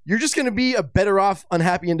 You're just going to be a better off,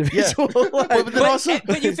 unhappy individual. Like, But then also,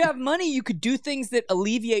 but if you have money, you could do things that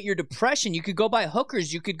alleviate your depression. You could go buy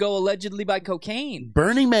hookers. You could go allegedly buy cocaine.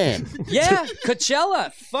 Burning Man. Yeah,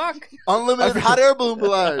 Coachella. Fuck. Unlimited hot air balloon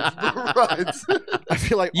rides. rides. I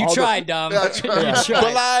feel like You all the- tried, Dom. Yeah, I tried. You tried.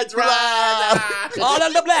 Besides, right. All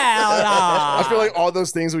of the blah. I feel like all those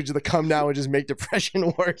things would just come down and just make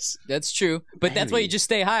depression worse. That's true. But that's why you just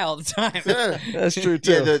stay high all the time. Yeah. That's true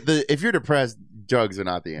too. Yeah, if you're depressed, drugs are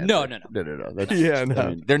not the answer. No. That's, Yeah, no. I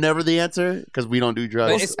mean, they're never the answer because we don't do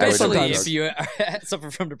drugs. But especially sometimes. if you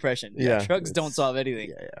suffer from depression. Yeah. Drugs don't solve anything.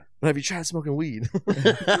 Yeah, Have you tried smoking weed?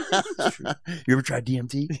 yeah. You ever tried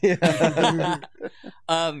DMT? Yeah.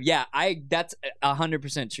 That's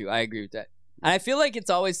 100% true. I agree with that. And I feel like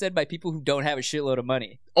it's always said by people who don't have a shitload of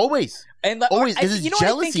money. Always. And like, Always, I, 'cause it's you know what I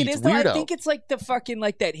think jealousy, it it's is though? I weirdo. think it's like the fucking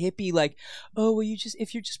like that hippie like, oh well,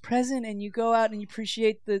 if you're just present and you go out and you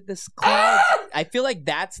appreciate the clouds. I feel like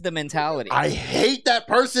that's the mentality. I hate that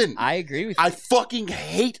person. I agree with you. I fucking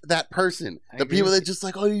hate that person. I The agree people with that just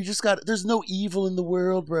like, oh, you just got. There's no evil in the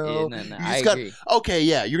world, bro. Yeah, no, You I just got. agree. Okay,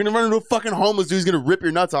 yeah, you're gonna run into a fucking homeless dude who's gonna rip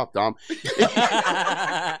your nuts off, Dom.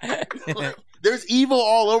 There's evil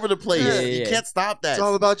all over the place. Yeah, You yeah. can't stop that. It's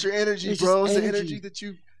all about your energy, It's bro. just It's the energy. energy that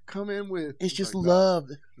you come in with. It's just like, love.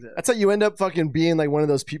 That's how you end up fucking being like one of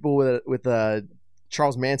those people with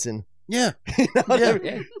Charles Manson. Yeah. You know what I Yeah.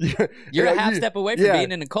 mean? You're Yeah, a half you- step away from yeah.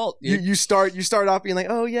 being in a cult. You start off being like,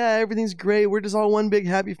 oh yeah, everything's great. We're just all one big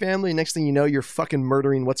happy family. Next thing you know, you're fucking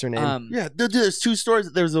murdering what's her name. Yeah, there's two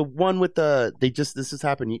stories. There's a one with this has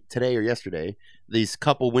happened today or yesterday. These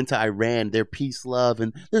couple went to Iran. They're peace, love,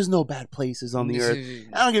 and there's no bad places on the earth.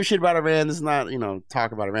 I don't give a shit about Iran. This is not,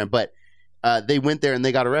 talk about Iran. But they went there and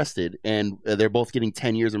they got arrested, and they're both getting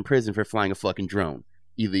 10 years in prison for flying a fucking drone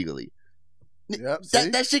illegally. Yep, see?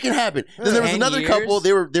 That shit can happen. Then there was 10 another years? couple.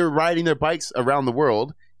 They were riding their bikes around the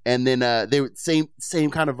world, and then they were same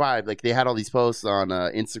kind of vibe. Like they had all these posts on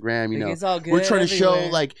Instagram. Like, it's all good We're trying to show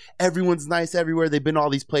everywhere. like everyone's nice everywhere. They've been to all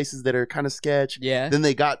these places that are kind of sketch. Yeah. Then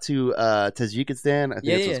they got to Tajikistan. I think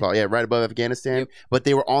Yeah, that's what it's yeah. called. Yeah, right above Afghanistan. Yep. But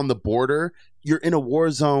they were on the border. You're in a war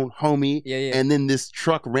zone, homie. Yeah, yeah. And then this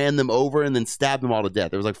truck ran them over and then stabbed them all to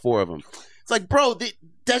death. There was like 4 of them. It's like, bro,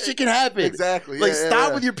 that shit can happen. Exactly. Like, yeah, stop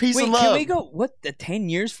yeah. with your peace Wait, and love. can we go? What, the 10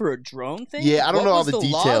 years for a drone thing? Yeah, I don't What know all was the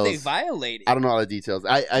law they details. violated? I don't know all the details.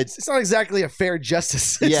 It's not exactly a fair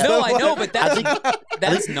justice. Yeah. No, I know, but that's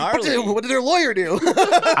What gnarly. did their lawyer do?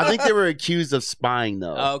 I think they were accused of spying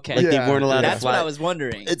though. Okay. Like Yeah. they weren't allowed to That's fly. what I was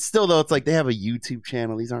wondering. It's still though. It's like they have a YouTube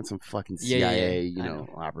channel. These aren't some fucking Yeah, yeah, CIA, yeah.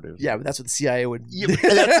 I operatives. Yeah, but that's what the CIA would. Yeah,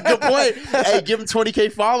 that's a good point. Hey, give them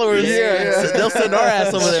 20K followers. Yeah. They'll send our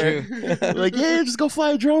ass over That's there. Like, yeah, just go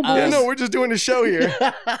fly a drone, boys. Yeah, no, we're just doing a show here.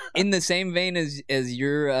 In the same vein as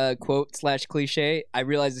your quote / cliche, I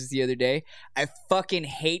realized this the other day. I fucking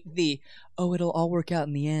hate it'll all work out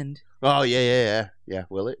in the end. Oh yeah.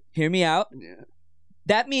 Will it? Hear me out. Yeah.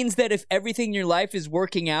 That means that if everything in your life is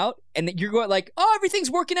working out and that you're going like, oh, everything's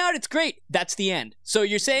working out, it's great. That's the end. So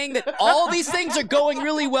you're saying that all these things are going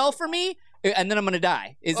really well for me, and then I'm gonna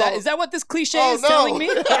die. Is that what this cliche is telling me?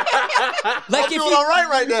 Like Like, I'm if doing you- all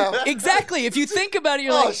right now. Exactly. If you think about it,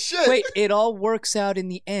 you're Oh, like, shit. wait, it all works out in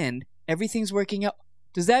the end. Everything's working out.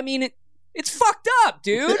 Does that mean it's fucked up,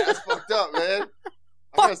 dude? That's fucked up, man.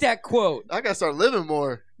 Fuck that quote. I gotta start living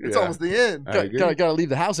more. It's Yeah. almost the end. I agree. Gotta leave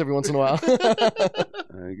the house every once in a while.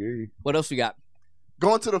 I agree. What else we got?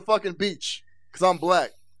 Going to the fucking beach because I'm black.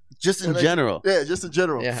 Just in And I- general. Yeah, just in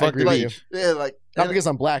general. Yeah, I Fuck agree the with you. beach. Yeah, like Not because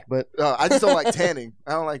I'm black, but I just don't like tanning.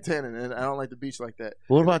 I don't like tanning, and I don't like the beach like that.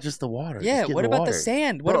 What about just the water? Yeah, Just get what in the about the water.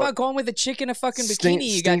 sand? What Bro. about going with a chick in a fucking bikini?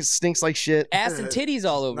 You got stinks like shit. ass and titties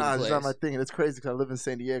all over Nah, the it's not my place. thing, and it's crazy because I live in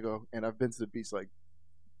San Diego, and I've been to the beach like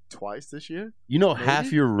twice this year. You know, Maybe?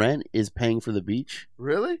 half your rent is paying for the beach.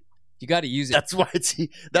 Really? You got to use it. That's why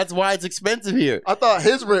it's expensive here. I thought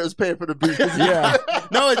his rent was paying for the beach. Yeah.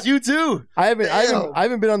 No, it's you too. I haven't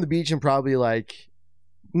Damn. been on the beach in probably like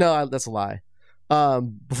that's a lie.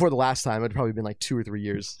 Before the last time, it'd probably been like 2 or 3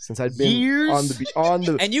 years since I'd been Years? on the beach. On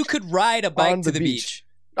the And you could ride a bike On to the the beach. beach.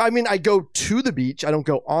 I mean, I go to the beach. I don't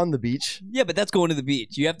go on the beach. Yeah, but that's going to the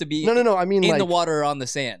beach. You have to be No. I mean, in like, the water or on the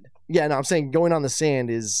sand. yeah, no, I'm saying going on the sand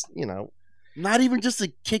is, Not even just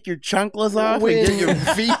to kick your chunkless off When- and get your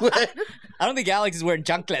feet wet. I don't think Alex is wearing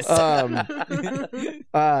junkless.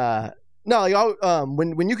 no, like,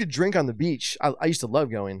 when you could drink on the beach, I used to love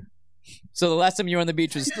going. So the last time you were on the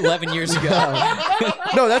beach was 11 years ago.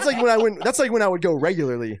 No, that's like when I went. That's like when I would go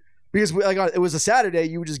regularly because it was a Saturday.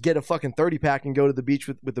 You would just get a fucking 30-pack and go to the beach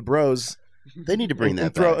with the bros. They need to bring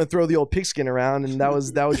that throw back. and throw the old pigskin around, and that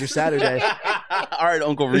was your Saturday. All right,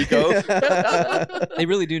 Uncle Rico. They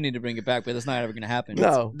really do need to bring it back, but that's not ever going to happen.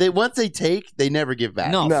 No, Once they take, they never give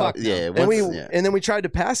back. No, No. fuck no. Yeah, and then we tried to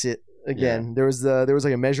pass it again. There was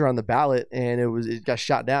like a measure on the ballot, and it got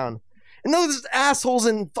shot down. And those assholes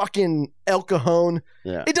in fucking El Cajon,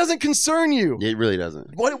 Yeah. it doesn't concern you. It really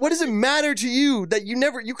doesn't. What does it matter to you that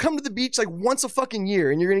you come to the beach like once a fucking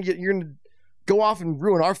year, and you're gonna go off and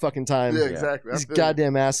ruin our fucking time? Yeah, exactly. I These feel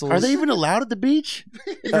goddamn assholes. Are they even allowed at the beach?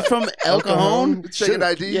 If you're from El Cajon, you. Checking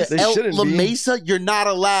IDs. yeah, They El shouldn't La be. Mesa, you're not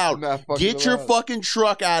allowed. Not fucking Get your allowed. fucking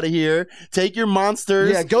truck out of here. Take your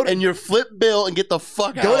monsters Yeah, go to- and your flip bill and get the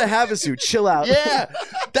fuck Go to out. Havasu, chill out. Yeah,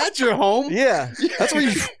 that's your home. Yeah, that's where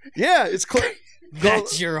you. Yeah, it's close.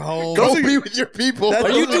 That's your home. Go Those are- be with your people.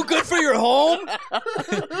 That's- Are you too good for your home?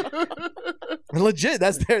 Legit.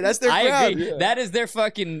 That's their I crowd. agree. That is their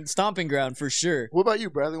fucking stomping ground for sure. What about you,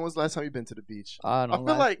 Bradley? When's the last time you've been to the beach? I don't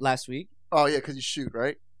know. I feel like- last week. Oh yeah, because you shoot,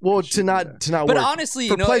 right? Well, Shoot, to not But work. honestly,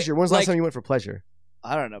 for you know, pleasure. When's the like, last time you went for pleasure?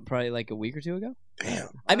 I don't know, probably like a week or two ago. Damn.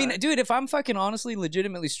 I mean, dude, if I'm fucking honestly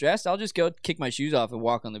legitimately stressed, I'll just go kick my shoes off and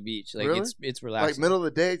walk on the beach. Like Really? it's like relaxing. middle of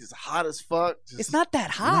the day, just hot as fuck. Just, It's not that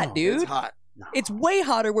hot, No, dude. It's hot. It's way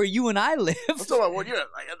hotter where you and I live. I'm talking about when you're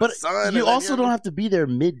like in But the sun. and you then also you're- don't have to be there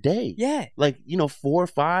midday. Yeah. Like, 4 or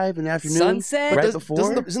 5 in the afternoon. Sunset. Right Does- before?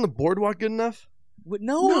 isn't the boardwalk good enough?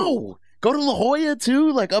 No. No. Go to La Jolla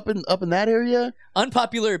too, like up in that area.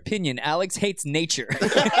 Unpopular opinion. Alex hates nature.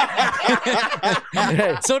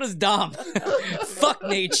 Hey, So does Dom. Fuck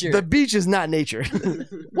nature. the beach is not nature.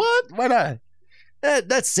 What? Why not?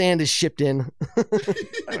 that sand is shipped in.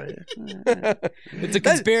 It's a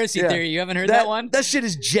conspiracy yeah. theory. You haven't heard that one? That shit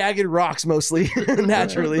is jagged rocks mostly,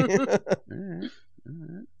 naturally. All right.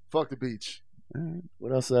 Fuck the beach. All right.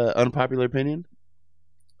 What else? Unpopular opinion.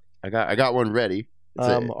 I got one ready. It's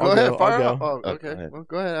I'll Go ahead, fire I'll up. go. Oh, Oh, okay. go ahead. Well,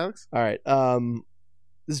 go ahead, Alex. All right.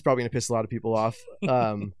 This is probably gonna piss a lot of people off.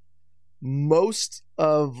 Most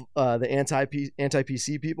of the anti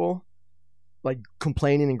PC people, like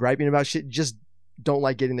complaining and griping about shit, just don't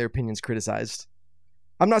like getting their opinions criticized.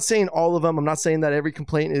 I'm not saying all of them. I'm not saying that every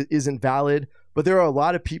complaint isn't valid, but there are a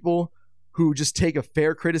lot of people who just take a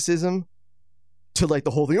fair criticism to like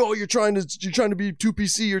the whole thing. Oh, you're trying to be too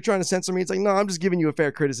PC. You're trying to censor me. It's like, no, I'm just giving you a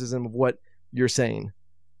fair criticism of what you're saying.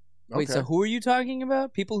 Wait, Okay. so who are you talking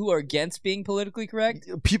about? People who are against being politically correct?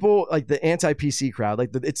 People like the anti-PC crowd,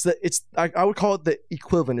 like I would call it the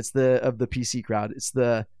equivalent. It's of the PC crowd. It's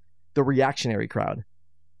the reactionary crowd,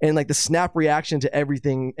 and like the snap reaction to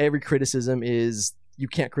everything, every criticism is you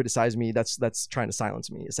can't criticize me. That's trying to silence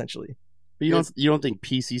me, essentially. But you don't think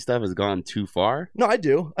PC stuff has gone too far? No, I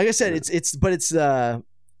do. Like I said, Yeah.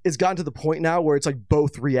 it's gotten to the point now where it's like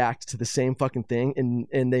both react to the same fucking thing,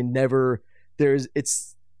 and they never.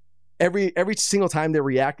 It's every single time they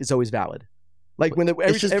react is always valid. Like when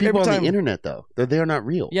It's just people every on time. the internet though. They're not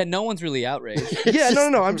real. Yeah, no one's really outraged. It's Yeah,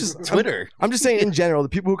 just no. I'm just Twitter. I'm just saying in general, the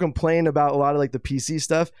people who complain about a lot of like the PC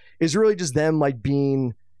stuff is really just them like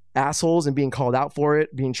being assholes and being called out for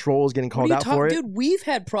it, being trolls, getting What called are you out for it. Dude, we've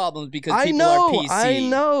had problems because I people know, are PC. I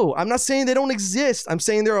know. I'm not saying they don't exist. I'm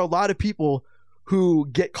saying there are a lot of people who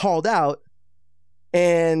get called out,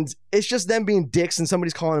 and it's just them being dicks, and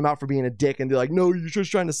somebody's calling them out for being a dick, and they're like, "No, you're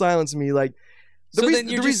just trying to silence me." Like, So reason- then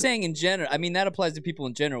you're the just reason- saying in general. I mean, that applies to people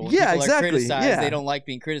in general. When Yeah, people exactly, Are criticized, yeah. They don't like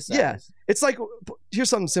being criticized. Yeah. It's like, here's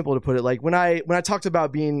something simple to put it. Like when I talked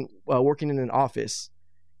about being working in an office,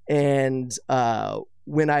 and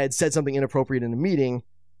when I had said something inappropriate in a meeting,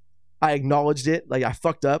 I acknowledged it. Like I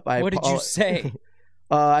fucked up. What did you say?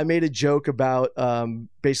 I made a joke about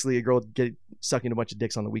basically a girl sucking a bunch of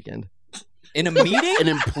dicks on the weekend. In a meeting? An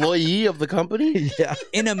employee of the company? Yeah.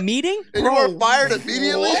 In a meeting? And you were fired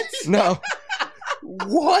immediately? What? No.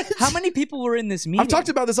 What? How many people were in this meeting? I've talked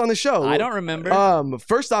about this on the show. I don't remember.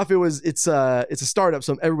 First off, it's a startup,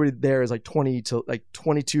 so everybody there is like 22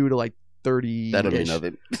 to like 30. That don't mean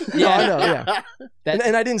nothing. No, I know, yeah. That-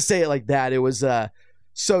 And I didn't say it like that. It was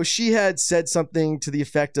so she had said something to the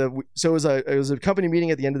effect of, so it was a company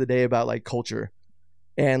meeting at the end of the day about like culture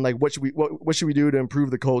and like what should we do to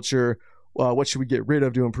improve the culture, what should we get rid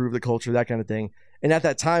of to improve the culture, that kind of thing. And at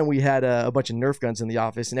that time, we had a bunch of Nerf guns in the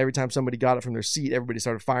office, and every time somebody got it from their seat, everybody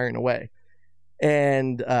started firing away.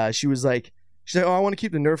 And she's like, oh, I want to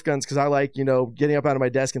keep the Nerf guns because I like, getting up out of my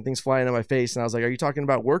desk and things flying in my face. And I was like, are you talking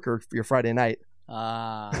about work or your Friday night?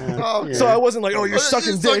 Oh, So I wasn't like, oh, you're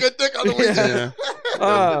sucking dick. On the weekend.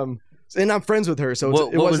 Yeah. And I'm friends with her, so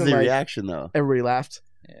What it was wasn't the like reaction though? everybody laughed.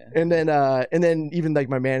 Yeah. And then even like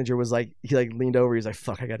my manager was like, he like leaned over, he's like,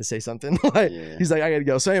 fuck, I got to say something. Like, Yeah. he's like, I got to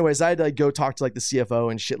go. So anyways, I had to like go talk to like the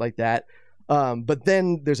CFO and shit like that. But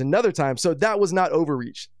then there's another time. So that was not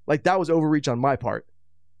overreach. Like that was overreach on my part.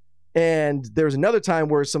 And there was another time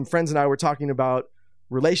where some friends and I were talking about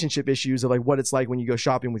relationship issues of like what it's like when you go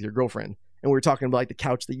shopping with your girlfriend. And we were talking about like the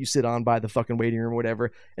couch that you sit on by the fucking waiting room or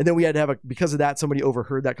whatever. And then we had to have because of that, somebody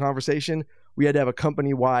overheard that conversation. We had to have a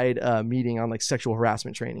company-wide meeting on like sexual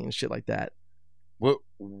harassment training and shit like that. What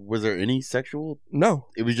was there any sexual? No,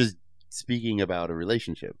 It was just speaking about a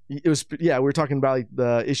relationship. it was, we were talking about like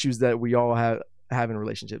the issues that we all have in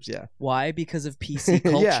relationships. Yeah. Why? Because of PC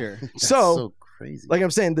Yeah. culture. That's So, so crazy. like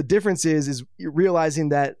I'm saying, the difference is you're realizing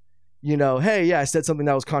that, hey, yeah, I said something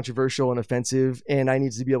that was controversial and offensive, and I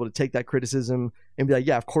need to be able to take that criticism and be like,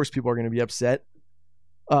 yeah, of course people are going to be upset,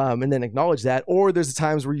 and then acknowledge that. Or there's the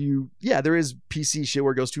times where there is PC shit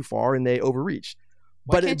where it goes too far and they overreach.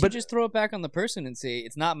 Why can't you just throw it back on the person and say,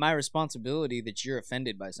 it's not my responsibility that you're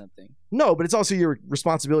offended by something? No, but it's also your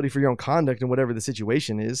responsibility for your own conduct and whatever the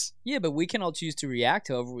situation is. Yeah, but we can all choose to react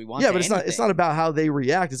however we want. Yeah, to but it's anything. not about how they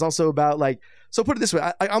react. It's also about like, so put it this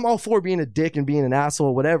way, I'm all for being a dick and being an asshole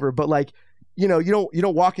or whatever, but like, you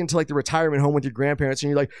don't walk into like the retirement home with your grandparents and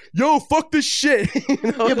you're like, yo, fuck this shit.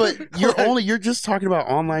 Yeah, but you're just talking about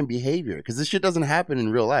online behavior because this shit doesn't happen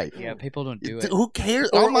in real life. Yeah, people don't do it. Who cares?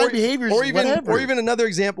 Or- Online or- behavior is or even whatever. or even another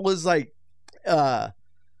example is like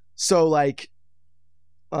so like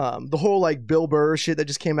the whole like Bill Burr shit that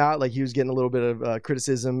just came out, like he was getting a little bit of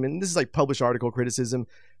criticism, and this is like published article criticism.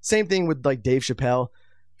 Same thing with like Dave Chappelle.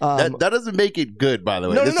 that doesn't make it good, by the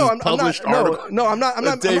way. No, This no, is I'm not. published article. No, I'm not. I'm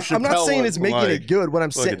not. Dave I'm not Chappelle saying was it's making like, it good. What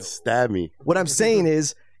I'm saying, Fucking stab me. what I'm saying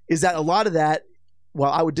is that a lot of that,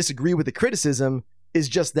 while I would disagree with the criticism, is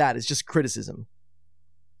just that. It's just criticism.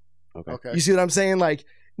 Okay. You see what I'm saying? Like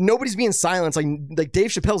nobody's being silenced. Like Dave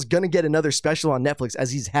Chappelle's gonna get another special on Netflix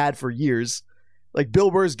as he's had for years. Like Bill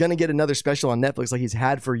Burr's gonna get another special on Netflix like he's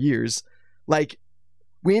had for years. Like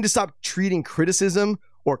we need to stop treating criticism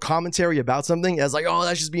or commentary about something as like, oh,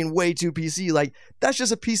 that's just being way too PC. Like that's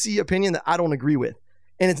just a PC opinion that I don't agree with.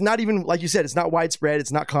 And it's not even, like you said, it's not widespread.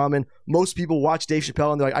 It's not common. Most people watch Dave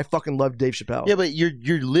Chappelle and they're like, I fucking love Dave Chappelle. Yeah, but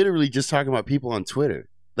you're literally just talking about people on Twitter.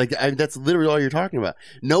 Like that's literally all you're talking about.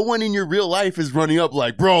 No one in your real life is running up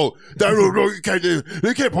like, bro, you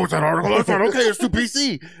can't post that article. That's fine. Okay, it's too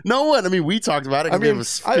PC. No one. I mean, we talked about it because we have a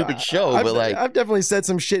stupid show, but like, I've definitely said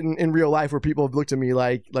some shit in real life where people have looked at me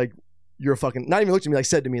like you're a fucking, not even looked at me, like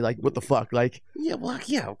said to me like, what the fuck? Like, yeah, well,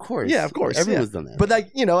 yeah, of course. Yeah, of course, Everyone's done that. but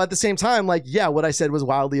like, at the same time, like, yeah, what I said was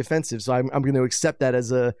wildly offensive. So I'm going to accept that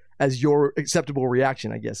as your acceptable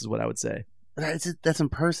reaction, I guess is what I would say. That's in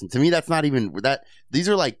person. To me, that's not even that. These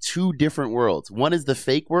are like two different worlds. One is the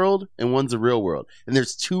fake world, and one's the real world. And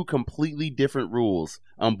there's two completely different rules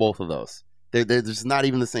on both of those. They're just not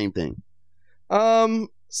even the same thing.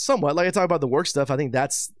 Somewhat. Like I talk about the work stuff. I think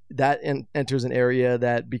that enters an area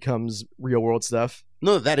that becomes real world stuff.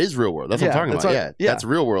 No, that is real world. That's what I'm talking about. Yeah, That's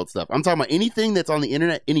real world stuff. I'm talking about anything that's on the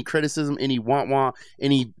internet, any criticism, any want,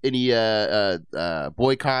 any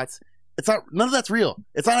boycotts. It's not. None of that's real.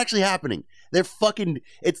 It's not actually happening.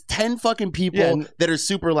 It's 10 fucking people that are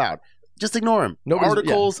super loud. Just ignore them.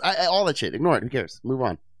 Articles, all that shit. Ignore it. Who cares? Move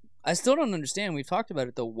on. I still don't understand. We've talked about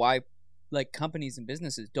it though. Why, like, companies and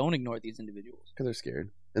businesses don't ignore these individuals? Because they're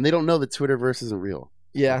scared and they don't know that Twitterverse isn't real.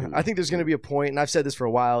 Yeah, I think there's going to be a point, and I've said this for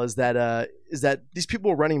a while, is that these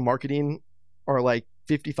people running marketing are like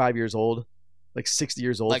 55 years old, like 60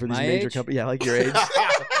 years old Like for these my major age? companies. Yeah, like your age.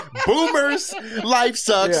 Boomers, life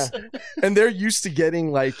sucks. Yeah. And they're used to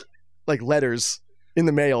getting like letters in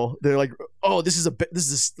the mail. They're like, oh, this is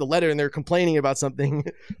the letter, and they're complaining about something.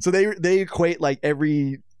 So they equate like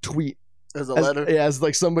every tweet As a letter. as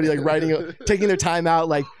like somebody like writing, taking their time out,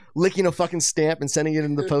 like licking a fucking stamp and sending it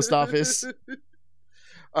into the post office.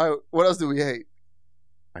 All right, what else do we hate?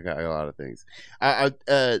 I got a lot of things.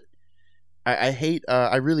 I hate.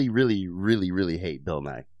 I really, really, really, really hate Bill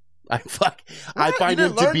Nye. I find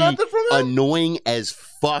him to be annoying as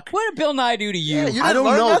fuck. What did Bill Nye do to you? Yeah, you I didn't don't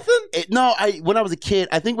learn know. nothing? When I was a kid,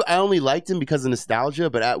 I think I only liked him because of nostalgia.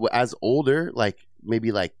 But as older, like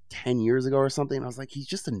maybe like 10 years ago or something. I was like, he's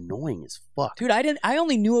just annoying as fuck. Dude, I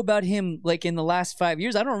only knew about him like in the last 5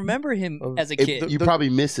 years. I don't remember him as a kid. You probably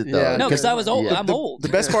miss it though. Yeah. No, because I was old. Yeah. I'm old. The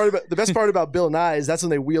best part about Bill Nye is that's when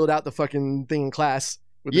they wheeled out the fucking thing in class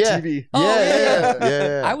with Yeah. the TV. Oh,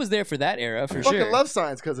 yeah. I was there for that era for I fucking sure. love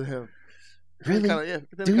science because of him. Really? Then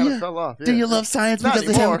Do it kind you? of fell off. Do yeah. you love science Not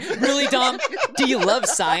because anymore. of him? Really, Dom? Do you love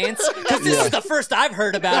science? Because this is the first I've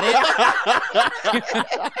heard about it.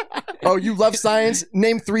 Oh, you love science?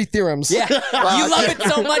 Name 3 theorems. Yeah, you love it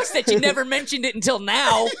so much that you never mentioned it until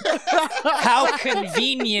now. How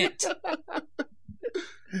convenient.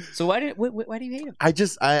 So why do you hate him?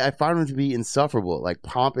 I found him to be insufferable, like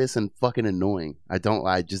pompous and fucking annoying. I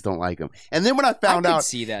just don't like him. And then when I found I could out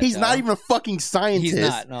see that, he's though. not even a fucking scientist, He's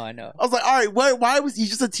not. No, I know. I was like, all right, why was he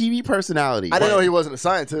just a TV personality? I didn't know he wasn't a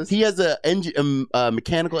scientist. He has a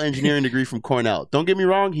mechanical engineering degree from Cornell. Don't get me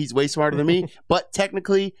wrong, he's way smarter than me, but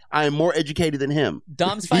technically, I am more educated than him.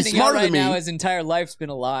 Dom's He's finding out smarter right than me. now his entire life's been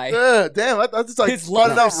a lie. Yeah, damn. I just like His love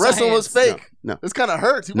finding out for wrestling was science. fake. No. This kind of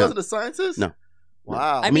hurts. He No. wasn't a scientist? No.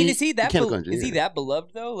 Wow. I mean, is he that mechanical is he engineer. that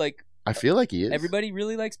beloved though? Like I feel like he is. everybody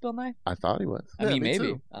really likes Bill Nye? I thought he was. I Yeah, mean, me maybe.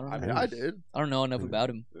 too. I don't know. I mean, I did. I don't know enough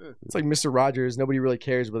about him. It's like Mr. Rogers. Nobody really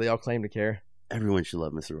cares, but they all claim to care. Everyone should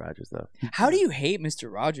love Mr. Rogers, though. How do you hate Mr.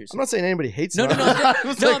 Rogers? I'm not saying anybody hates No, him. no, no. I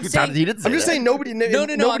was No, like, I'm Tom, saying- you didn't say I'm just that. saying nobody. No,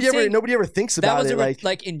 Nobody I'm saying ever thinks that about was it.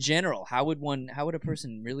 like in general. How would a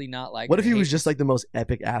person really not like? What or if he was hate? just like the most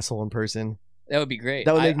epic asshole in person? That would be great.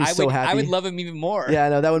 That would make me I so would, I happy. would love him even more. Yeah,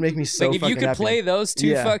 no, that would make me so like if fucking you could happy. play those two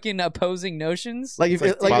Yeah. fucking opposing notions. like if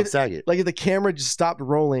It's like Bob if, Saget. like if the camera just stopped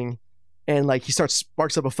rolling and like he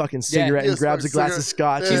sparks up a fucking cigarette Yeah, and grabs a sparks glass of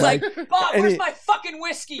cigarette. scotch. Yeah. He's and like, Bob, and where's he- my fucking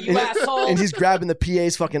whiskey, you and- asshole? and he's grabbing the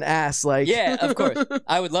PA's fucking ass. Like, yeah, of course.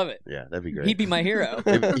 I would love it. Yeah, that'd be great. He'd be my hero.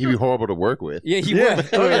 He'd be horrible to work with. Yeah, he Yeah. would.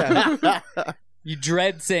 Oh yeah. You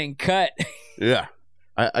dread saying cut. Yeah.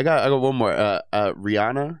 I got one more.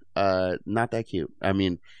 Rihanna, not that cute. I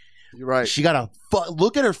mean, You're right. she got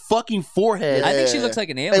look at her fucking forehead. I think she Yeah. looks like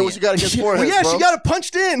an alien. Hey, what you got against foreheads, Well, yeah, bro? she got it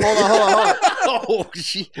punched in. Hold on. Oh,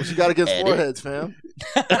 What you got against Edit. foreheads, fam?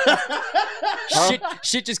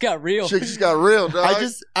 shit just got real. Shit just got real, dog.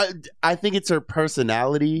 I think it's her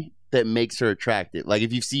personality that makes her attractive. Like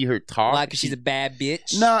if you see her talk, Why? Because she's a bad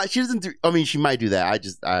bitch. no, she doesn't. I mean, she might do that.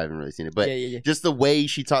 I haven't really seen it, but yeah. just the way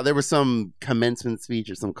she talked. There was some commencement speech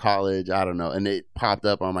or some college, I don't know, and it popped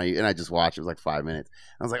up on and I just watched. It was like 5 minutes.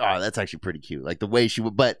 I was like, oh, that's actually pretty cute. Like the way she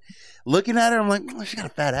would, but looking at her, I'm like, oh, she got a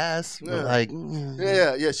fat ass. But Yeah. like,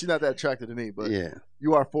 yeah. She's not that attractive to me, but yeah.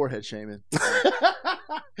 you are forehead shaming.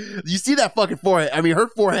 You see that fucking forehead? I mean, her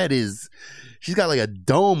forehead is. She's got like a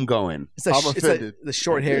dome going. It's like, I'm it's like offended. the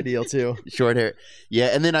short hair deal too. Short hair. Yeah,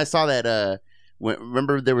 and then I saw that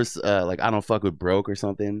remember there was like I don't fuck with broke or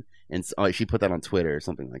something, and she put that on Twitter or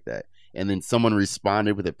something like that. And then someone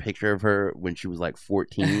responded with a picture of her when she was like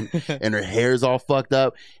 14 and her hair's all fucked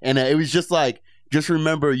up, and it was just like, just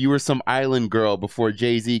remember you were some island girl before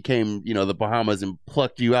Jay-Z came, the Bahamas and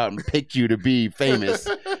plucked you out and picked you to be famous.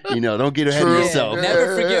 Don't get ahead True. of yourself. Yeah.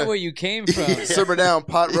 Never forget where you came from. Simmer down,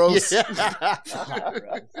 pot roast. Yeah.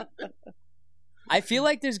 I feel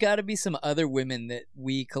like there's got to be some other women that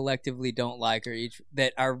we collectively don't like, or each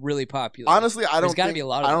that are really popular. Honestly, I There's don't. gotta think, be a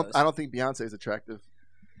lot of those. I don't think Beyonce is attractive.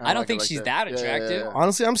 I don't like her think like she's that attractive.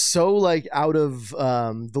 Honestly, I'm so like out of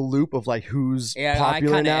the loop of like who's Yeah, I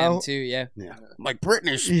popular kind of now. am too. Yeah, Yeah. Like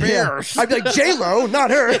Britney Yeah. Spears. I'd be like J-Lo, not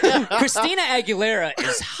her. Christina Aguilera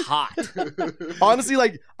is hot. Honestly,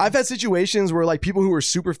 like I've had situations where like people who were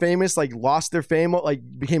super famous like lost their fame, like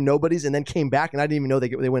became nobodies, and then came back, and I didn't even know they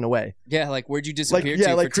went away. Yeah, like where'd you Like disappear yeah,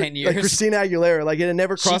 to like for 10 years? like Christina Aguilera, like it had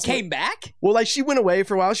never she crossed. came back. Well, like she went away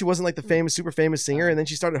for a while. She wasn't like the famous, super famous singer, and then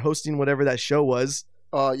she started hosting whatever that show was.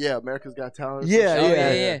 Yeah, America's Got Talent. or Yeah, some shit.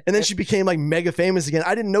 yeah. And then she became like mega famous again.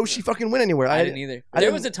 I didn't know she fucking went anywhere. I didn't either. I There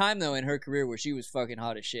didn't- was a time though in her career where she was fucking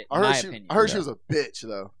hot as shit. I In heard my she. opinion, I heard she was a bitch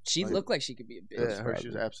though. she looked like she could be a bitch. Yeah, I heard she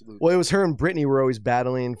was absolute. Well, it was her and Britney were always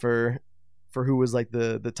battling for who was like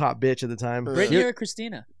the top bitch at the time. Brittany or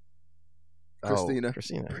Christina? Christina.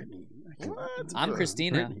 Christina. I'm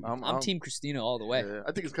Christina. Brittany. I'm Team Christina all the way. Yeah,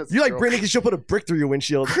 I think it's because You like Britney because she'll put a brick through your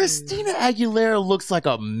windshield. Christina Aguilera looks like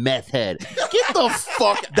a meth head. Get the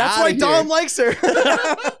fuck That's outta why here. Dom likes her.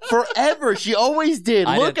 Forever. She always did.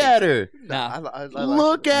 I Look didn't at her. Nah. I like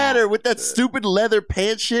Look her. at her with that stupid leather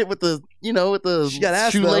pants shit with the, with the She got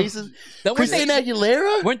ass, though. shoelaces. Weren't Christina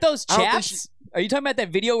Aguilera? those I don't think chaps? Are you talking about that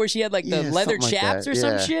video where she had like the Yeah, leather something like chaps that, or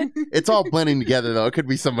some yeah. shit? It's all blending together though. It could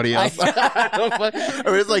be somebody else.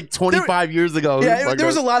 Or it's like 25 years ago. Yeah, there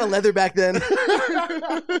was a lot of leather back then.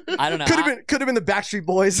 I don't know. Could have been the Backstreet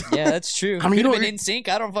Boys. Yeah, that's true. I mean, you Could have know, been in sync.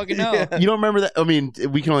 I don't fucking know. Yeah. You don't remember that? I mean,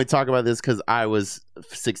 we can only talk about this because I was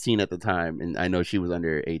 16 at the time, and I know she was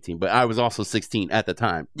under 18, but I was also 16 at the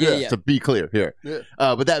time. Yeah, yeah. To be clear here. Yeah.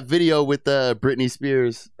 But that video with Britney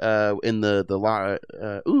Spears in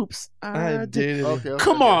the oops, I did it. Okay,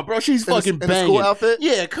 Come on, bro, she's In the- fucking in the banging. school outfit?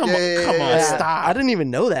 Yeah, come on, Yeah, stop. I didn't even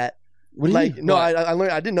know that. What do you Like, mean? no, What? I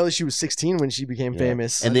learned. I didn't know that she was 16 when she became Yeah.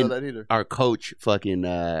 famous. And I didn't then know that either. our coach fucking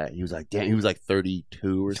he was like, damn, he was like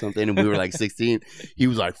 32 or something, and we were like 16. He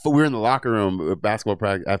was like, we were in the locker room at basketball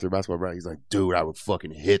practice, after basketball practice. He's like, dude, I would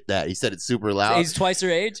fucking hit that. He said it super loud. He's twice her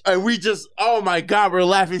age. And we just, oh my god, we're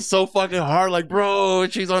laughing so fucking hard, like, bro,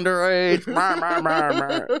 she's underage.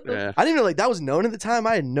 Yeah. I didn't know like that was known at the time.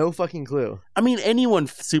 I had no fucking clue. I mean, anyone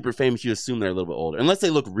super famous, you assume they're a little bit older, unless they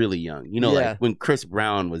look really young. You know, Yeah. like when Chris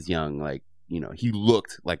Brown was young, like, you know, he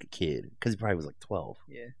looked like a kid because he probably was like 12.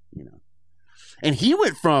 Yeah. You know, and he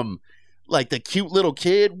went from like the cute little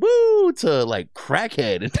kid, woo, to like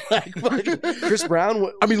crackhead. And, like, fucking- Chris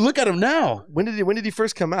Brown. I mean, look at him now. When did he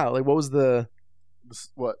first come out? Like, what was the?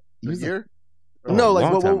 What? He The was year? Oh, No, a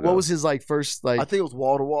like long time what ago. was his like first like? I think it was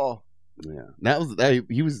wall to wall. Yeah,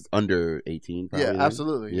 he was under 18. Probably, Yeah, then.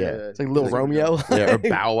 absolutely. Yeah. Yeah, It's like Little Romeo. Yeah, or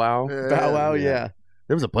Bow Wow. Bow Wow. Yeah. Yeah.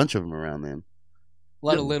 There was a bunch of them around then. A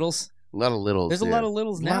lot of littles. A lot of littles. There's a lot of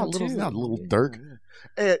littles now too. Little Dirk.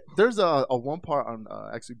 Hey, there's a one part on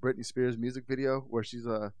actually Britney Spears' music video where she's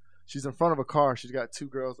in front of a car. She's got two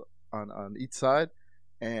girls on each side,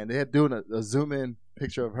 and they had doing a zoom in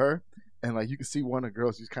picture of her, and like you can see one of the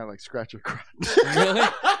girls just kind of like scratch her crotch. Really?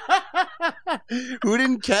 Who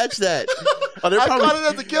didn't catch that? Oh, I caught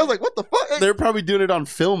it as a kid. I was like, "What the fuck?" They're probably doing it on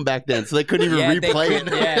film back then, so they couldn't even Yeah, they replay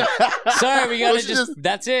couldn't, it. yeah. Sorry, we gotta Well, she just-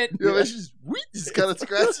 That's it. You know, she's just kind of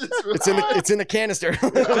scratches. It's in a canister.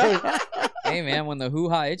 Hey man, when the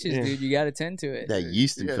hoo-ha itches, Yeah. dude, you gotta tend to it. That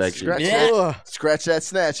yeast Yeah, infection. scratch Yeah. Ugh. Scratch that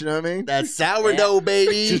snatch. You know what I mean? That sourdough,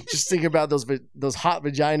 baby. Just think about those hot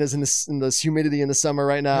vaginas in this humidity in the summer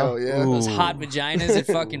right now. Hell yeah. Those Ooh. hot vaginas at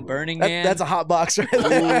fucking Burning Man. That's a hot box right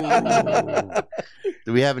there.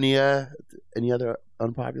 Do we have any other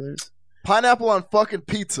unpopulars? Pineapple on fucking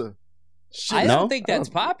pizza. Shit. I No? don't think that's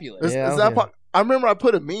popular. Is Yeah, that yeah. I remember I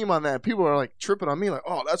put a meme on that. People are like tripping on me, like,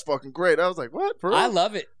 "Oh, that's fucking great." I was like, "What? For real? I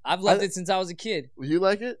love it. I've loved it since I was a kid. You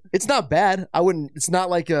like it?" It's not bad. I wouldn't. It's not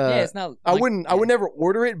like Yeah, it's not. I like- wouldn't. I would never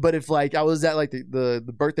order it. But if like I was at like the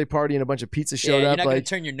birthday party and a bunch of pizza Yeah, showed you're up, not gonna like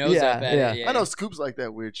turn your nose yeah, up at yeah. it. Yeah. I know Scoops like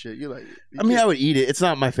that weird shit. You like? I mean, I would eat it. It's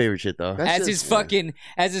not my favorite shit though. That's As his just- fucking,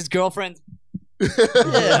 as his girlfriend Yeah. in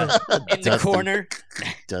the Dusty. corner,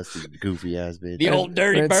 Dusty, goofy ass bitch. the old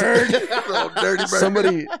dirty It's- bird. Little dirty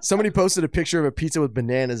bird. somebody posted a picture of a pizza with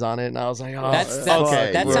bananas on it, and I was like, oh, That's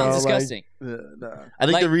Okay, that bro, sounds like, disgusting. Yeah, nah. I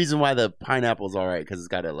think like- the reason why the pineapple's all right because it's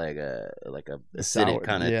got a acidic sour,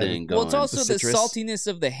 kind of yeah. thing going. Well, it's also the citrus. saltiness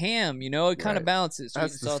of the ham. You know, it kind of Right. balances sweet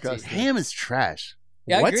That's and salty. disgusting. ham is trash.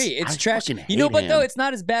 Yeah, I What? agree. It's I trash. fucking You know, hate but though ham. it's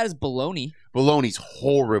not as bad as bologna. Bologna's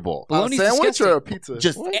horrible. On a Bologna's sandwich disgusting. or a pizza?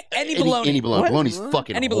 Just Any bologna. Any bologna. What? Bologna's What?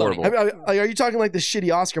 fucking Any bologna. horrible. I mean, are you talking like the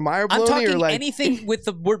shitty Oscar Mayer I'm bologna, talking or like anything with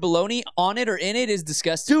the word bologna on it or in it is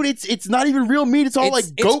disgusting. Dude, it's not even real meat. It's all It's-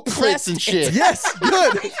 like it's goat pressed- clits and shit. Yes,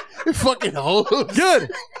 good, Fucking hoes.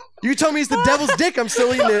 good. You tell me it's the devil's dick. I'm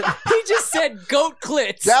still eating it. He just said goat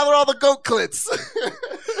clits. Gather all the goat clits.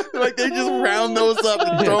 Like they just round those up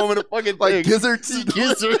and throw them in a fucking like thing. gizzards.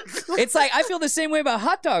 Gizzards. It's like I feel the same way about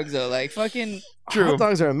hot dogs though. Like fucking True. Hot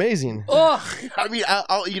dogs are amazing. ugh. I mean,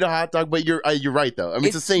 I'll eat a hot dog, but you're right though. I mean,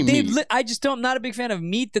 it's the same meat. I just don't. I'm not a big fan of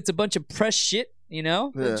meat that's a bunch of pressed shit. You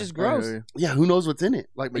know, Yeah, it's just I gross. hear you. Yeah, who knows what's in it?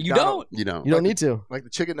 Like You McDonald's. don't. You know, You don't need to. Like the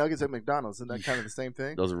chicken nuggets at McDonald's. Isn't that kind of the same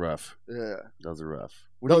thing? those are rough. Yeah. Those are rough.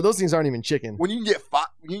 No, those things aren't even chicken. When you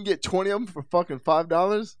can get 20 of them for fucking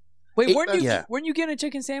 $5. Wait, weren't Yeah. you getting a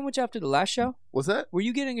chicken sandwich after the last show? What's that? Were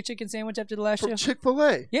you getting a chicken sandwich after the last show? From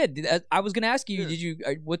Chick-fil-A. Yeah, I was gonna ask you. Yeah. Did you?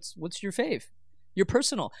 What's your fave? Your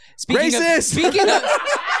personal. Speaking Racist! of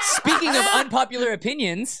speaking of unpopular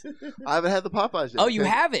opinions. I haven't had the Popeyes yet. Oh, you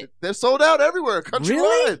haven't? They're sold out everywhere, countrywide,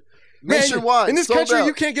 Really? Man, nationwide. in this sold country, out.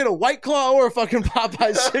 you can't get a White Claw or a fucking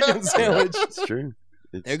Popeyes chicken sandwich. It's true.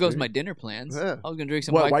 It's There goes true. my dinner plans. Yeah. I was gonna drink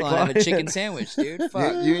some What, White White Claw and have Claw? a chicken sandwich, dude.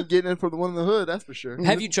 Fuck. You ain't getting in for the one in the hood, that's for sure.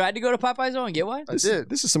 Have you tried to go to Popeyes though and get one? I did.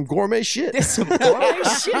 This is some gourmet shit. There's some gourmet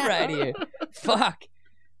shit right here. Fuck.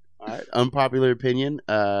 All right. Unpopular opinion.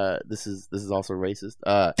 This is also racist.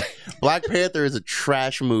 Black Panther is a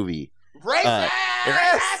trash movie.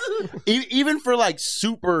 Even for like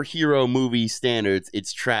superhero movie standards,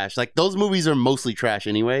 it's trash. Like those movies are mostly trash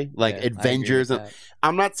anyway. Like Yeah, I agree Avengers. with that.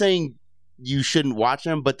 I'm not saying you shouldn't watch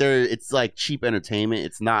them, but it's like cheap entertainment.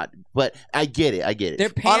 It's not. But I get it. They're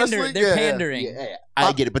Honestly, they're yeah, pandering. Yeah,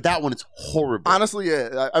 I get it. But that one is horrible. Honestly,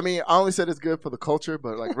 yeah. I mean, I only said it's good for the culture,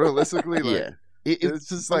 but like realistically, like yeah. it's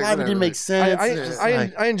just A like lot of it didn't make sense.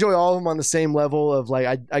 I enjoy all of them on the same level of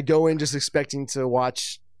like I go in just expecting to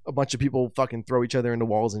watch a bunch of people fucking throw each other into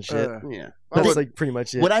walls and shit. Yeah. That's like pretty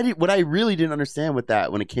much it. What I really didn't understand with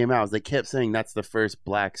that when it came out is they kept saying that's the first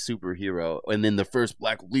black superhero, and then the first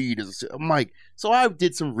black lead is. I'm like, so I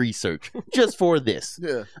did some research just for this.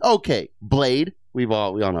 Yeah. Okay, Blade. We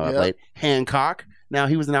all know about Yeah. Blade. Hancock. Now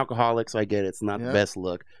he was an alcoholic, so I get it. It's not the Yeah. best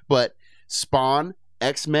look, but Spawn,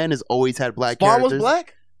 X-Men has always had black Spawn characters. was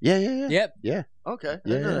black. Yeah. Yep. Okay.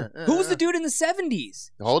 Yeah. Who was the dude in the 70s?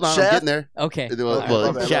 Hold on, Shaft? I'm getting there. Okay. Well, Okay,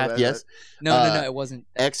 my bad, Shaft, my bad. yes. No, it wasn't.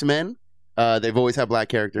 X-Men. They've always had black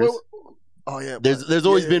characters. Well, oh yeah. There's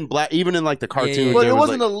always been black, even in like the cartoons. yeah. But there it was,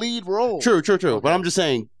 wasn't like, a lead role. True. Okay. But I'm just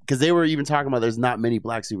saying because they were even talking about there's not many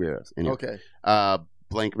black superheroes. Anyway. Okay.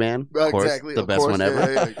 Blank Man, of course, Exactly. the of best course, one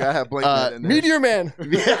ever. Yeah. Gotta have Blake Man in there. Meteor Man.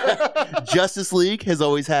 Justice League has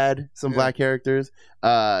always had some Yeah. black characters.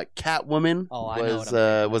 Catwoman Oh, I know was what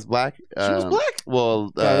I'm was black. She was black.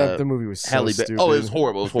 Well, The movie was so Halle stupid. Oh, it was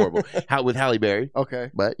horrible. With Halle Berry, Okay.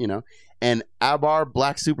 but and Abar,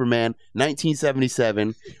 Black Superman,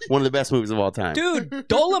 1977, one of the best movies of all time. Dude,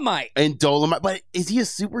 Dolomite. And Dolomite, but is he a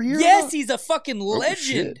superhero? Yes, he's a fucking Oh,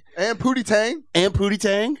 legend. And Pootie Tang. And Pootie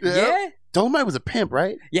Tang. Yeah. Dolomite was a pimp,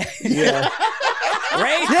 right? Yeah. Yeah.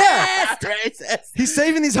 Racist. Racist. He's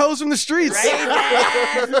saving these hoes from the streets.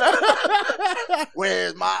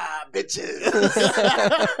 Where's my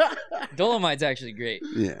bitches? Dolomite's actually great.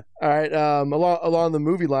 Yeah. All right. Along the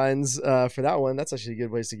movie lines for that one, that's actually a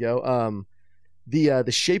good place to go. The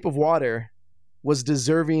Shape of Water was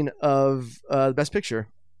deserving of Best Picture.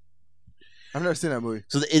 I've never seen that movie.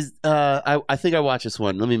 So I think I watched this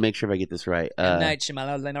one. Let me make sure if I get this right. M. Night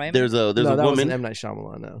Shyamalan. There's a that wasn't woman. M. Night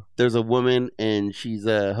Shyamalan. No. There's a woman and she's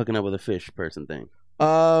hooking up with a fish person thing.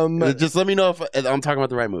 Just Just let me know if I'm talking about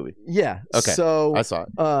the right movie. yeah. Okay. So I saw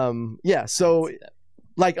it. yeah. So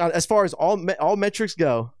like as far as all metrics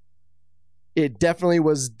go, it definitely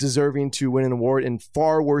was deserving to win an award. In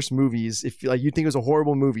far worse movies, if like you think it was a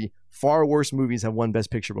horrible movie, far worse movies have won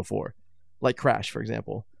Best Picture before, like Crash, for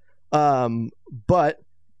example. But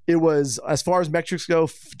it was, as far as metrics go,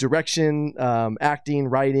 direction, acting,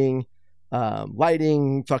 writing,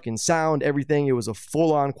 lighting, fucking sound, everything. It was a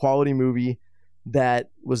full-on quality movie that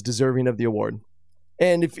was deserving of the award.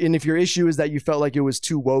 And if your issue is that you felt like it was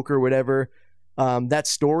too woke or whatever, that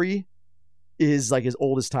story is like as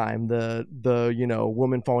old as time. The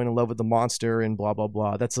woman falling in love with the monster and blah blah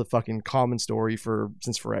blah. That's a fucking common story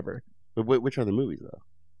since forever. But which are the movies though?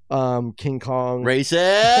 King Kong,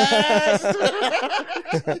 Racist.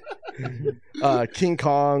 King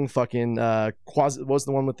Kong, fucking what was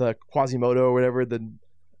the one with the Quasimodo or whatever?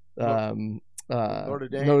 Notre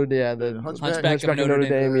Dame. The Hunchback of Notre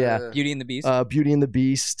Dame. Yeah. Beauty and the Beast. Beauty and the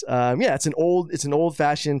Beast. Yeah, it's an old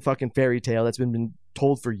fashioned fucking fairy tale that's been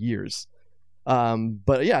told for years.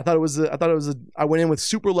 But yeah, I went in with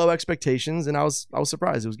super low expectations and I was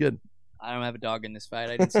surprised. It was good. I don't have a dog in this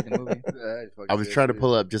fight. I didn't see the movie. I was trying to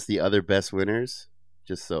pull up just the other best winners.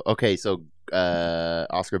 So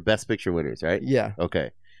Oscar Best Picture winners, right? Yeah.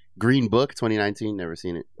 Okay. Green Book 2019, never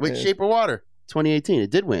seen it. Wait, Yeah. Shape of Water 2018,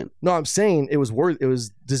 it did win. No, I'm saying it was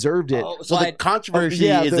deserved it. Oh, So the controversy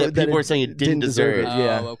yeah, is that that people it are saying it didn't didn't deserve deserve it. it.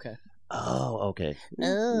 Yeah. Oh, okay. Oh, okay.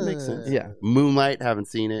 Makes sense. Yeah. Moonlight, haven't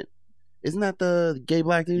seen it. Isn't that the gay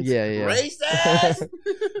black dudes? Yeah. Racist.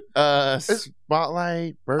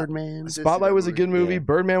 Spotlight, Birdman. Spotlight was a good movie. Yeah.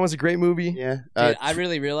 Birdman was a great movie. Yeah. Dude, I'm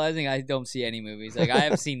really realizing I don't see any movies. Like I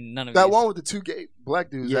have seen none of That these. one with the two gay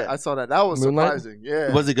black dudes. Yeah. I saw that. That was Moonlight? surprising.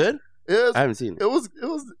 Yeah. Was it good? It I haven't seen it. was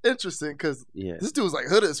interesting because Yeah. this dude was like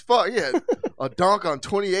hood as fuck. Yeah, a donk on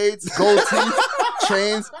 28s, gold teeth,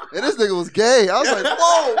 chains, and this nigga was gay. I was like,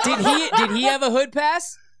 whoa. Did he have a hood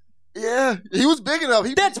pass? Yeah, he was big enough.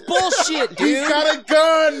 That's bullshit, dude. He's got a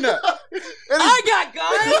gun. And I got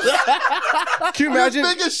guns. Can you he was imagine?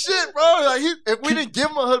 big as shit, bro. Like if we didn't give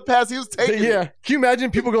him a hood pass, he was taking Yeah. it. Can you imagine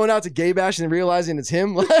people going out to gay bash and realizing it's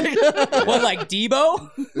him? Like, What, like Debo?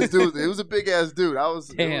 This dude, it was a big ass dude.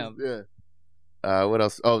 Damn. Yeah, What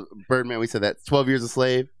else? Oh, Birdman. We said that. 12 Years a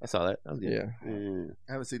Slave. I saw that. That was good. Yeah.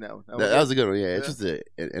 I haven't seen that one. That was a good one. Yeah. It's Yeah. just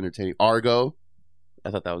an entertaining. Argo.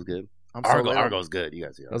 I thought that was good. I'm so late on- Argo's good. You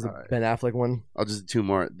guys see that was the Alright. Ben Affleck one. I'll just do two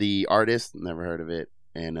more. The Artist. Never heard of it.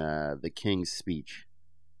 And The King's Speech.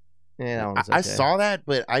 Yeah, that one's I okay. saw that,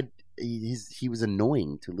 but he was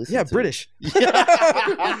annoying to listen Yeah, to. British.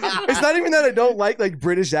 It's not even that I don't like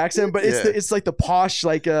British accent, but it's Yeah. it's like the posh,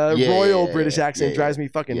 like royal British accent drives me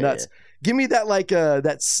fucking nuts. Give me that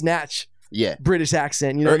that snatch Yeah. British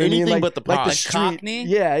accent, you know Or what I mean? anything Like, but the like the posh. street. Cockney?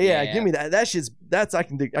 Yeah, Yeah. Give me that. That shit's I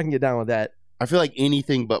can get down with that I feel like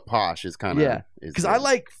anything but posh is kind of Yeah. because I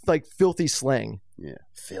like filthy slang.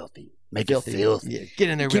 filthy. Make Filthy. it filthy. Yeah, get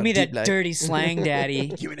in there. Give real me that deep, like. dirty slang, daddy.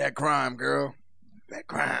 Give me that crime, girl. That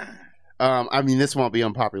crime. I mean, this won't be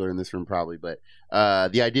unpopular in this room probably, but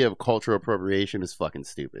the idea of cultural appropriation is fucking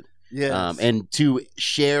stupid. Yeah. And to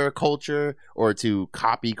share culture or to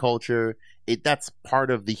copy culture, that's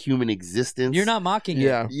part of the human existence. You're not mocking it.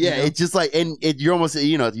 Yeah. Yeah, you know? it's just like, and you're almost,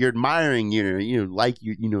 you're admiring, you're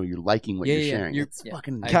liking what Yeah, you're yeah, sharing. you're- It's yeah.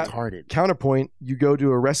 fucking I- retarded. Counterpoint: you go to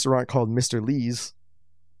a restaurant called Mr. Lee's,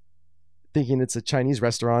 thinking it's a Chinese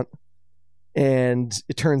restaurant, and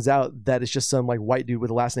it turns out that it's just some like white dude with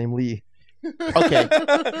the last name Lee. Okay.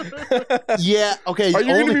 Yeah. Okay. Are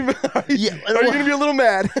you only, gonna be? yeah, Are you gonna be a little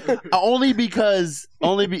mad? only because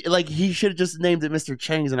like he should have just named it Mr.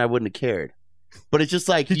 Chang's and I wouldn't have cared. But it's just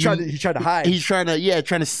like He tried to hide. He's trying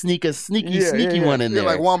to sneak a sneaky Yeah. one in You're there.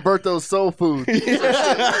 like Wamberto's soul food.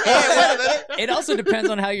 It also depends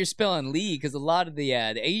on how you're spelling Lee, because a lot of the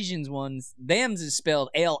Asians ones, them's is spelled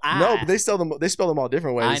L-I. No, but they spell them all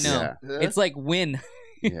different ways. I know. Yeah. Yeah. It's like Win.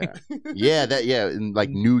 Yeah. And like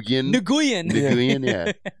Nguyen. Nguyen. Nguyen,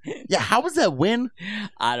 yeah. Yeah, how was that win?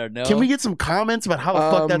 I don't know. Can we get some comments about how the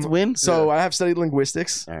fuck that's win? So I have studied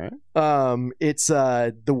linguistics. All right. It's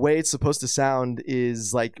the way it's supposed to sound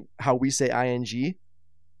is like how we say ing,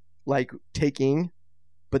 like taking,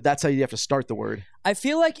 but that's how you have to start the word. I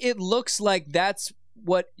feel like it looks like that's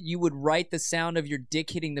what you would write the sound of your dick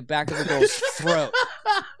hitting the back of a girl's throat.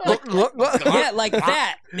 Yeah, like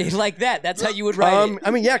that. Like that. That's how you would write it. I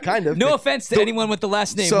mean, yeah, kind of. No offense to anyone with the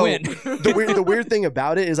last name So Win. the weird thing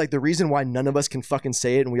about it is like the reason why none of us can fucking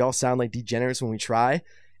say it and we all sound like degenerates when we try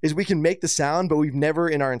is we can make the sound, but we've never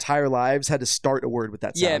in our entire lives had to start a word with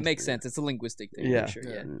that sound. Yeah, it makes sense. It's a linguistic thing. Yeah. For sure.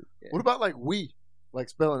 Yeah. What about like we? Like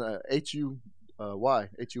spelling H-U-Y.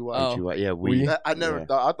 H-U-Y. Oh. Yeah, we. That, I never Yeah.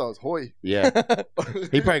 thought. I thought it was Hoy. Yeah.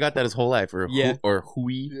 He probably got that his whole life, or Yeah. or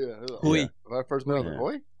hui. Yeah. Hui. When I first met him, I was Yeah. like,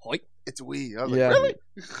 Hoy? Hoy. It's we. I was Yeah. like, really?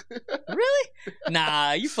 Really?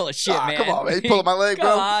 Nah, you full of shit, Ah, man. come on, man. You pulling my leg, Come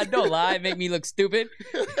bro? on, don't lie. Make me look stupid.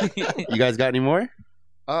 You guys got any more?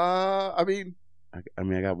 I mean,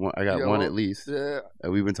 I got one. I got Yeah, one well, at least. yeah.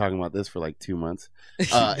 We've been talking about this for like 2 months.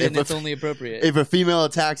 And it's only appropriate. If a female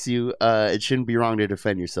attacks you, it shouldn't be wrong to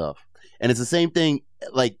defend yourself. And it's the same thing.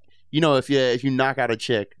 Like, if you knock out a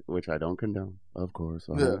chick, which I don't condone, of course,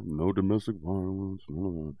 Yeah. no domestic violence.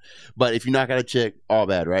 But if you knock out a chick, all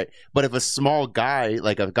bad, right? But if a small guy,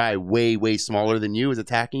 like a guy way way smaller than you, is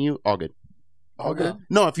attacking you, all good. All good.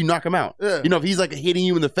 No, if you knock him out, Yeah. if he's like hitting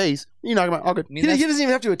you in the face, you knock him out, all good. I He, mean, he that's- doesn't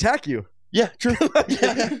even have to attack you. Yeah, true.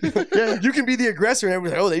 yeah. You can be the aggressor and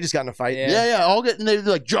everybody's like, oh, they just got in a fight. Yeah. Yeah, all good. And they're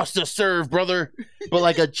like, justice served, brother. But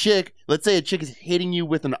like a chick, let's say a chick is hitting you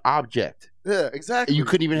with an object. Yeah, exactly. You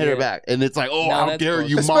couldn't even hit her Yeah. back. And it's like, oh, No, how that's dare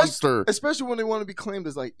you, bullshit. monster. Especially when they want to be claimed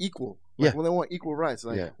as like equal. Like, Yeah. when they want equal rights.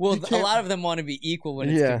 Like, Yeah. well, you a can't- lot of them want to be equal when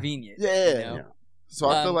it's Yeah. convenient. Yeah. you know? Yeah. So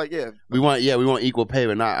I feel Um, like, yeah. We want equal pay,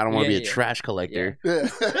 but I don't want to Yeah, be a yeah. trash collector. Yeah.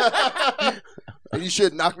 And you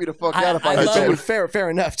should knock me the fuck I- out if I I, love- hit So you. fair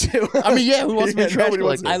enough too. I mean, yeah, who wants to be a Yeah, trash nobody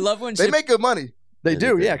wants collector? I love when They make good money. They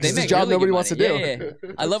do, yeah, They because it's a make job really nobody good wants to money. do.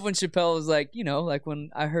 Yeah. I love when Chappelle was like, like when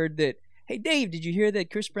I heard that, hey, Dave, did you hear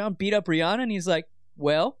that Chris Brown beat up Rihanna? And he's like,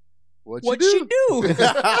 well, what'd she do?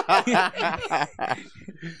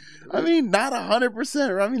 I mean, not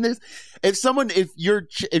 100%. I mean,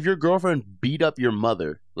 if your girlfriend beat up your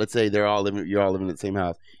mother, let's say you're all living in the same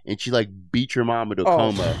house, and she like beat your mom into a Oh.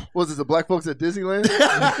 coma. Was it the black folks at Disneyland?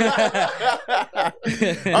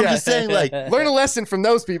 I'm just saying, like, Learn a lesson from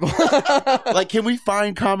those people. like, can we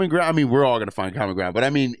find common ground? I mean, we're all gonna find common ground, but I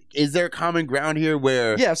mean, is there common ground here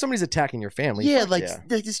where? yeah, if somebody's attacking your family. Yeah, fuck like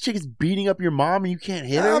this chick is beating up your mom and you can't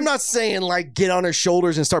hit her. I'm not saying like get on her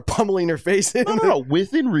shoulders and start pummeling her face in. No,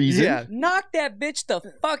 within reason. Yeah. Knock that bitch the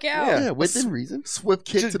fuck out. Yeah, within reason. Swift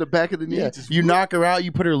kick to the back of the knee. Yeah. Just You knock her out,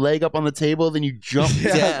 you put her leg up on the table, then you jump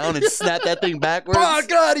Yeah. down and snap that thing backwards. Oh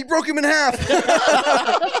God, he broke him in half.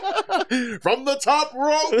 From the top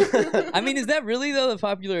rope. I mean, is that really, though, the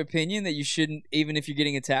popular opinion that you shouldn't, even if you're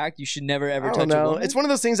getting attacked, you should never ever I touch don't a know. woman? It's one of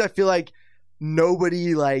those things I feel like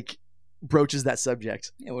nobody like broaches that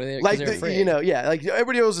subject. Yeah, well, they're, 'cause Like they're afraid. yeah, like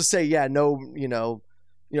everybody else will say, yeah, no,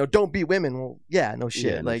 don't beat women. Well, yeah, no shit.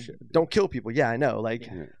 Yeah, no like, shit. don't kill people. Yeah, I know. Like,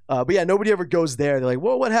 Yeah. but yeah, nobody ever goes there. They're like,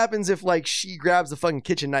 well, what happens if like she grabs the fucking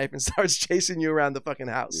kitchen knife and starts chasing you around the fucking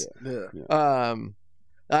house? yeah.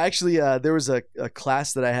 Actually, there was a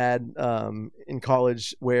class that I had in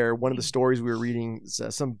college where one of the stories we were reading is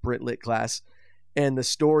some Brit Lit class, and the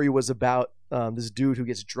story was about this dude who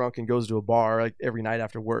gets drunk and goes to a bar like every night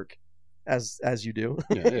after work, as you do.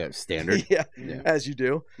 Yeah, standard. Yeah, Yeah. as you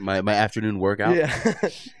do. My afternoon workout.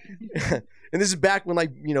 Yeah. And this is back when,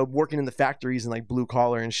 like, you know, working in the factories and like blue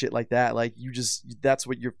collar and shit like that. Like, that's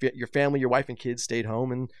what your family, your wife and kids stayed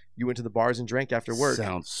home, and you went to the bars and drank after work.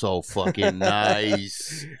 Sounds so fucking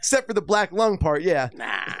nice. Except for the black lung part, yeah.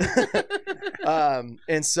 Nah.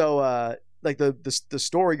 And so like the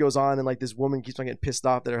story goes on, and like this woman keeps on getting pissed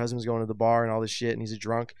off that her husband's going to the bar and all this shit, and he's a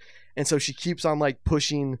drunk, and so she keeps on like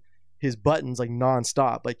pushing his buttons like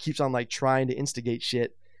nonstop, like keeps on like trying to instigate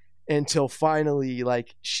shit until finally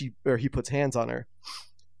like he puts hands on her.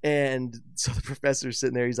 And so the professor's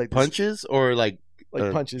sitting there, he's like, Punches or like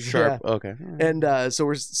punches, sharp. yeah. Okay. And so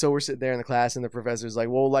we're sitting there in the class, and the professor's like,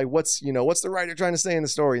 well, like what's the writer trying to say in the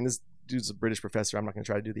story? And this dude's a British professor. I'm not going to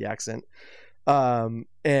try to do the accent.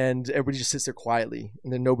 And everybody just sits there quietly,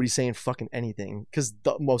 and then nobody's saying fucking anything, because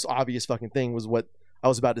the most obvious fucking thing was what I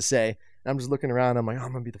was about to say. And I'm just looking around. I'm like, oh,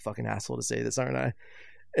 I'm gonna be the fucking asshole to say this, aren't I?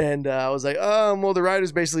 And I was like, well, the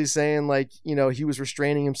writer's basically saying, like, you know, he was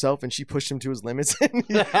restraining himself and she pushed him to his limits,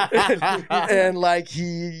 and like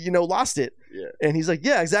he, you know, lost it. Yeah. And he's like,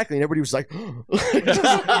 yeah, exactly. And everybody was like,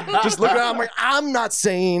 just looking around. I'm like, I'm not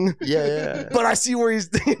saying, Yeah. but I see where he's.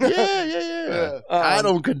 Yeah. I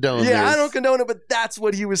don't condone. Yeah, this. I don't condone it, but that's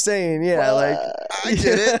what he was saying. Yeah, like I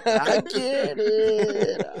get it. I get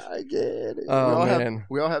it. I get it. Oh man.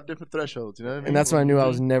 We all have different thresholds, you know what I mean? And that's when I knew I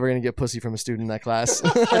was never gonna get pussy from a student in that class.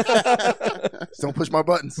 Just don't push my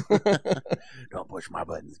buttons. Don't push my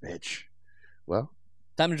buttons, bitch. Well,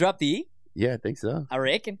 Time to drop the E? yeah, I think so. I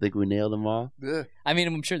reckon. Think we nailed them all. Yeah. I mean,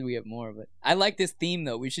 I'm sure that we have more, but I like this theme,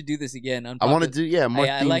 though. We should do this again. I want to do more.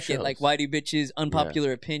 I theme like shows. it. Like, why do bitches?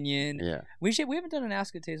 Unpopular opinion. Yeah, We haven't done an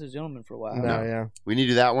Ask a Taste of Gentleman for a while. No, yeah. we need to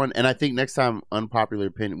do that one, and I think next time, unpopular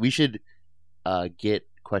opinion, we should get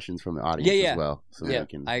questions from the audience Yeah. as well, so Yeah, we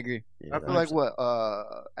can. I agree. Yeah, I feel like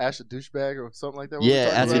Ash a douchebag or something like that.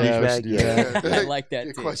 Yeah, Ask a douchebag. Yeah. I like that,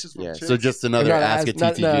 Get too. questions from Yeah, chicks. so just another Not ask a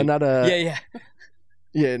TTG. not a. Yeah.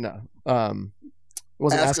 Yeah, no. It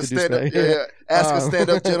wasn't ask a a stand-up. douchebag. Yeah. Ask a Um,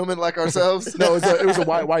 stand-up gentleman like ourselves. No, it was a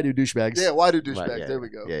why do douchebags? Yeah, why do douchebags? Right, yeah, There we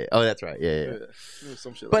go. Yeah. Oh, that's right. Yeah. Yeah.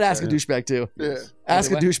 Some shit But like ask a that. douchebag too. Yeah.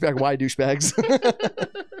 Ask a Either way. douchebag why douchebags.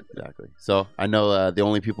 Exactly. So I know the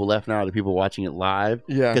only people left now are the people watching it live,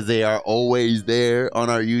 Yeah. because they are always there on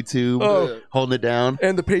our YouTube, Oh. holding it down,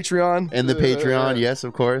 And the Patreon. and the Yeah. Patreon. Yes,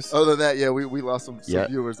 of course. Other than that, yeah, we lost some Yeah.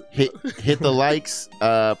 viewers. Hit the likes.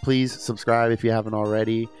 Please subscribe if you haven't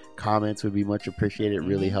already. Comments would be much appreciated. It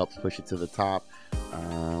really helps push it to the top.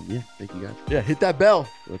 Yeah, thank you guys. Yeah, hit that bell.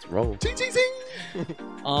 Let's roll. Ching, ching, ching.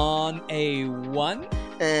 On a 1.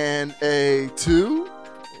 And a 2.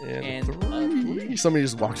 And a three. Somebody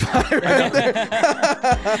just walked by right there.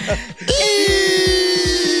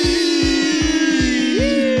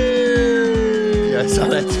 Yeah, I saw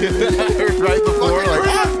that too. Right before, like,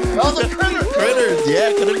 That was a critter. critters.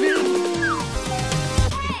 Yeah, could have been.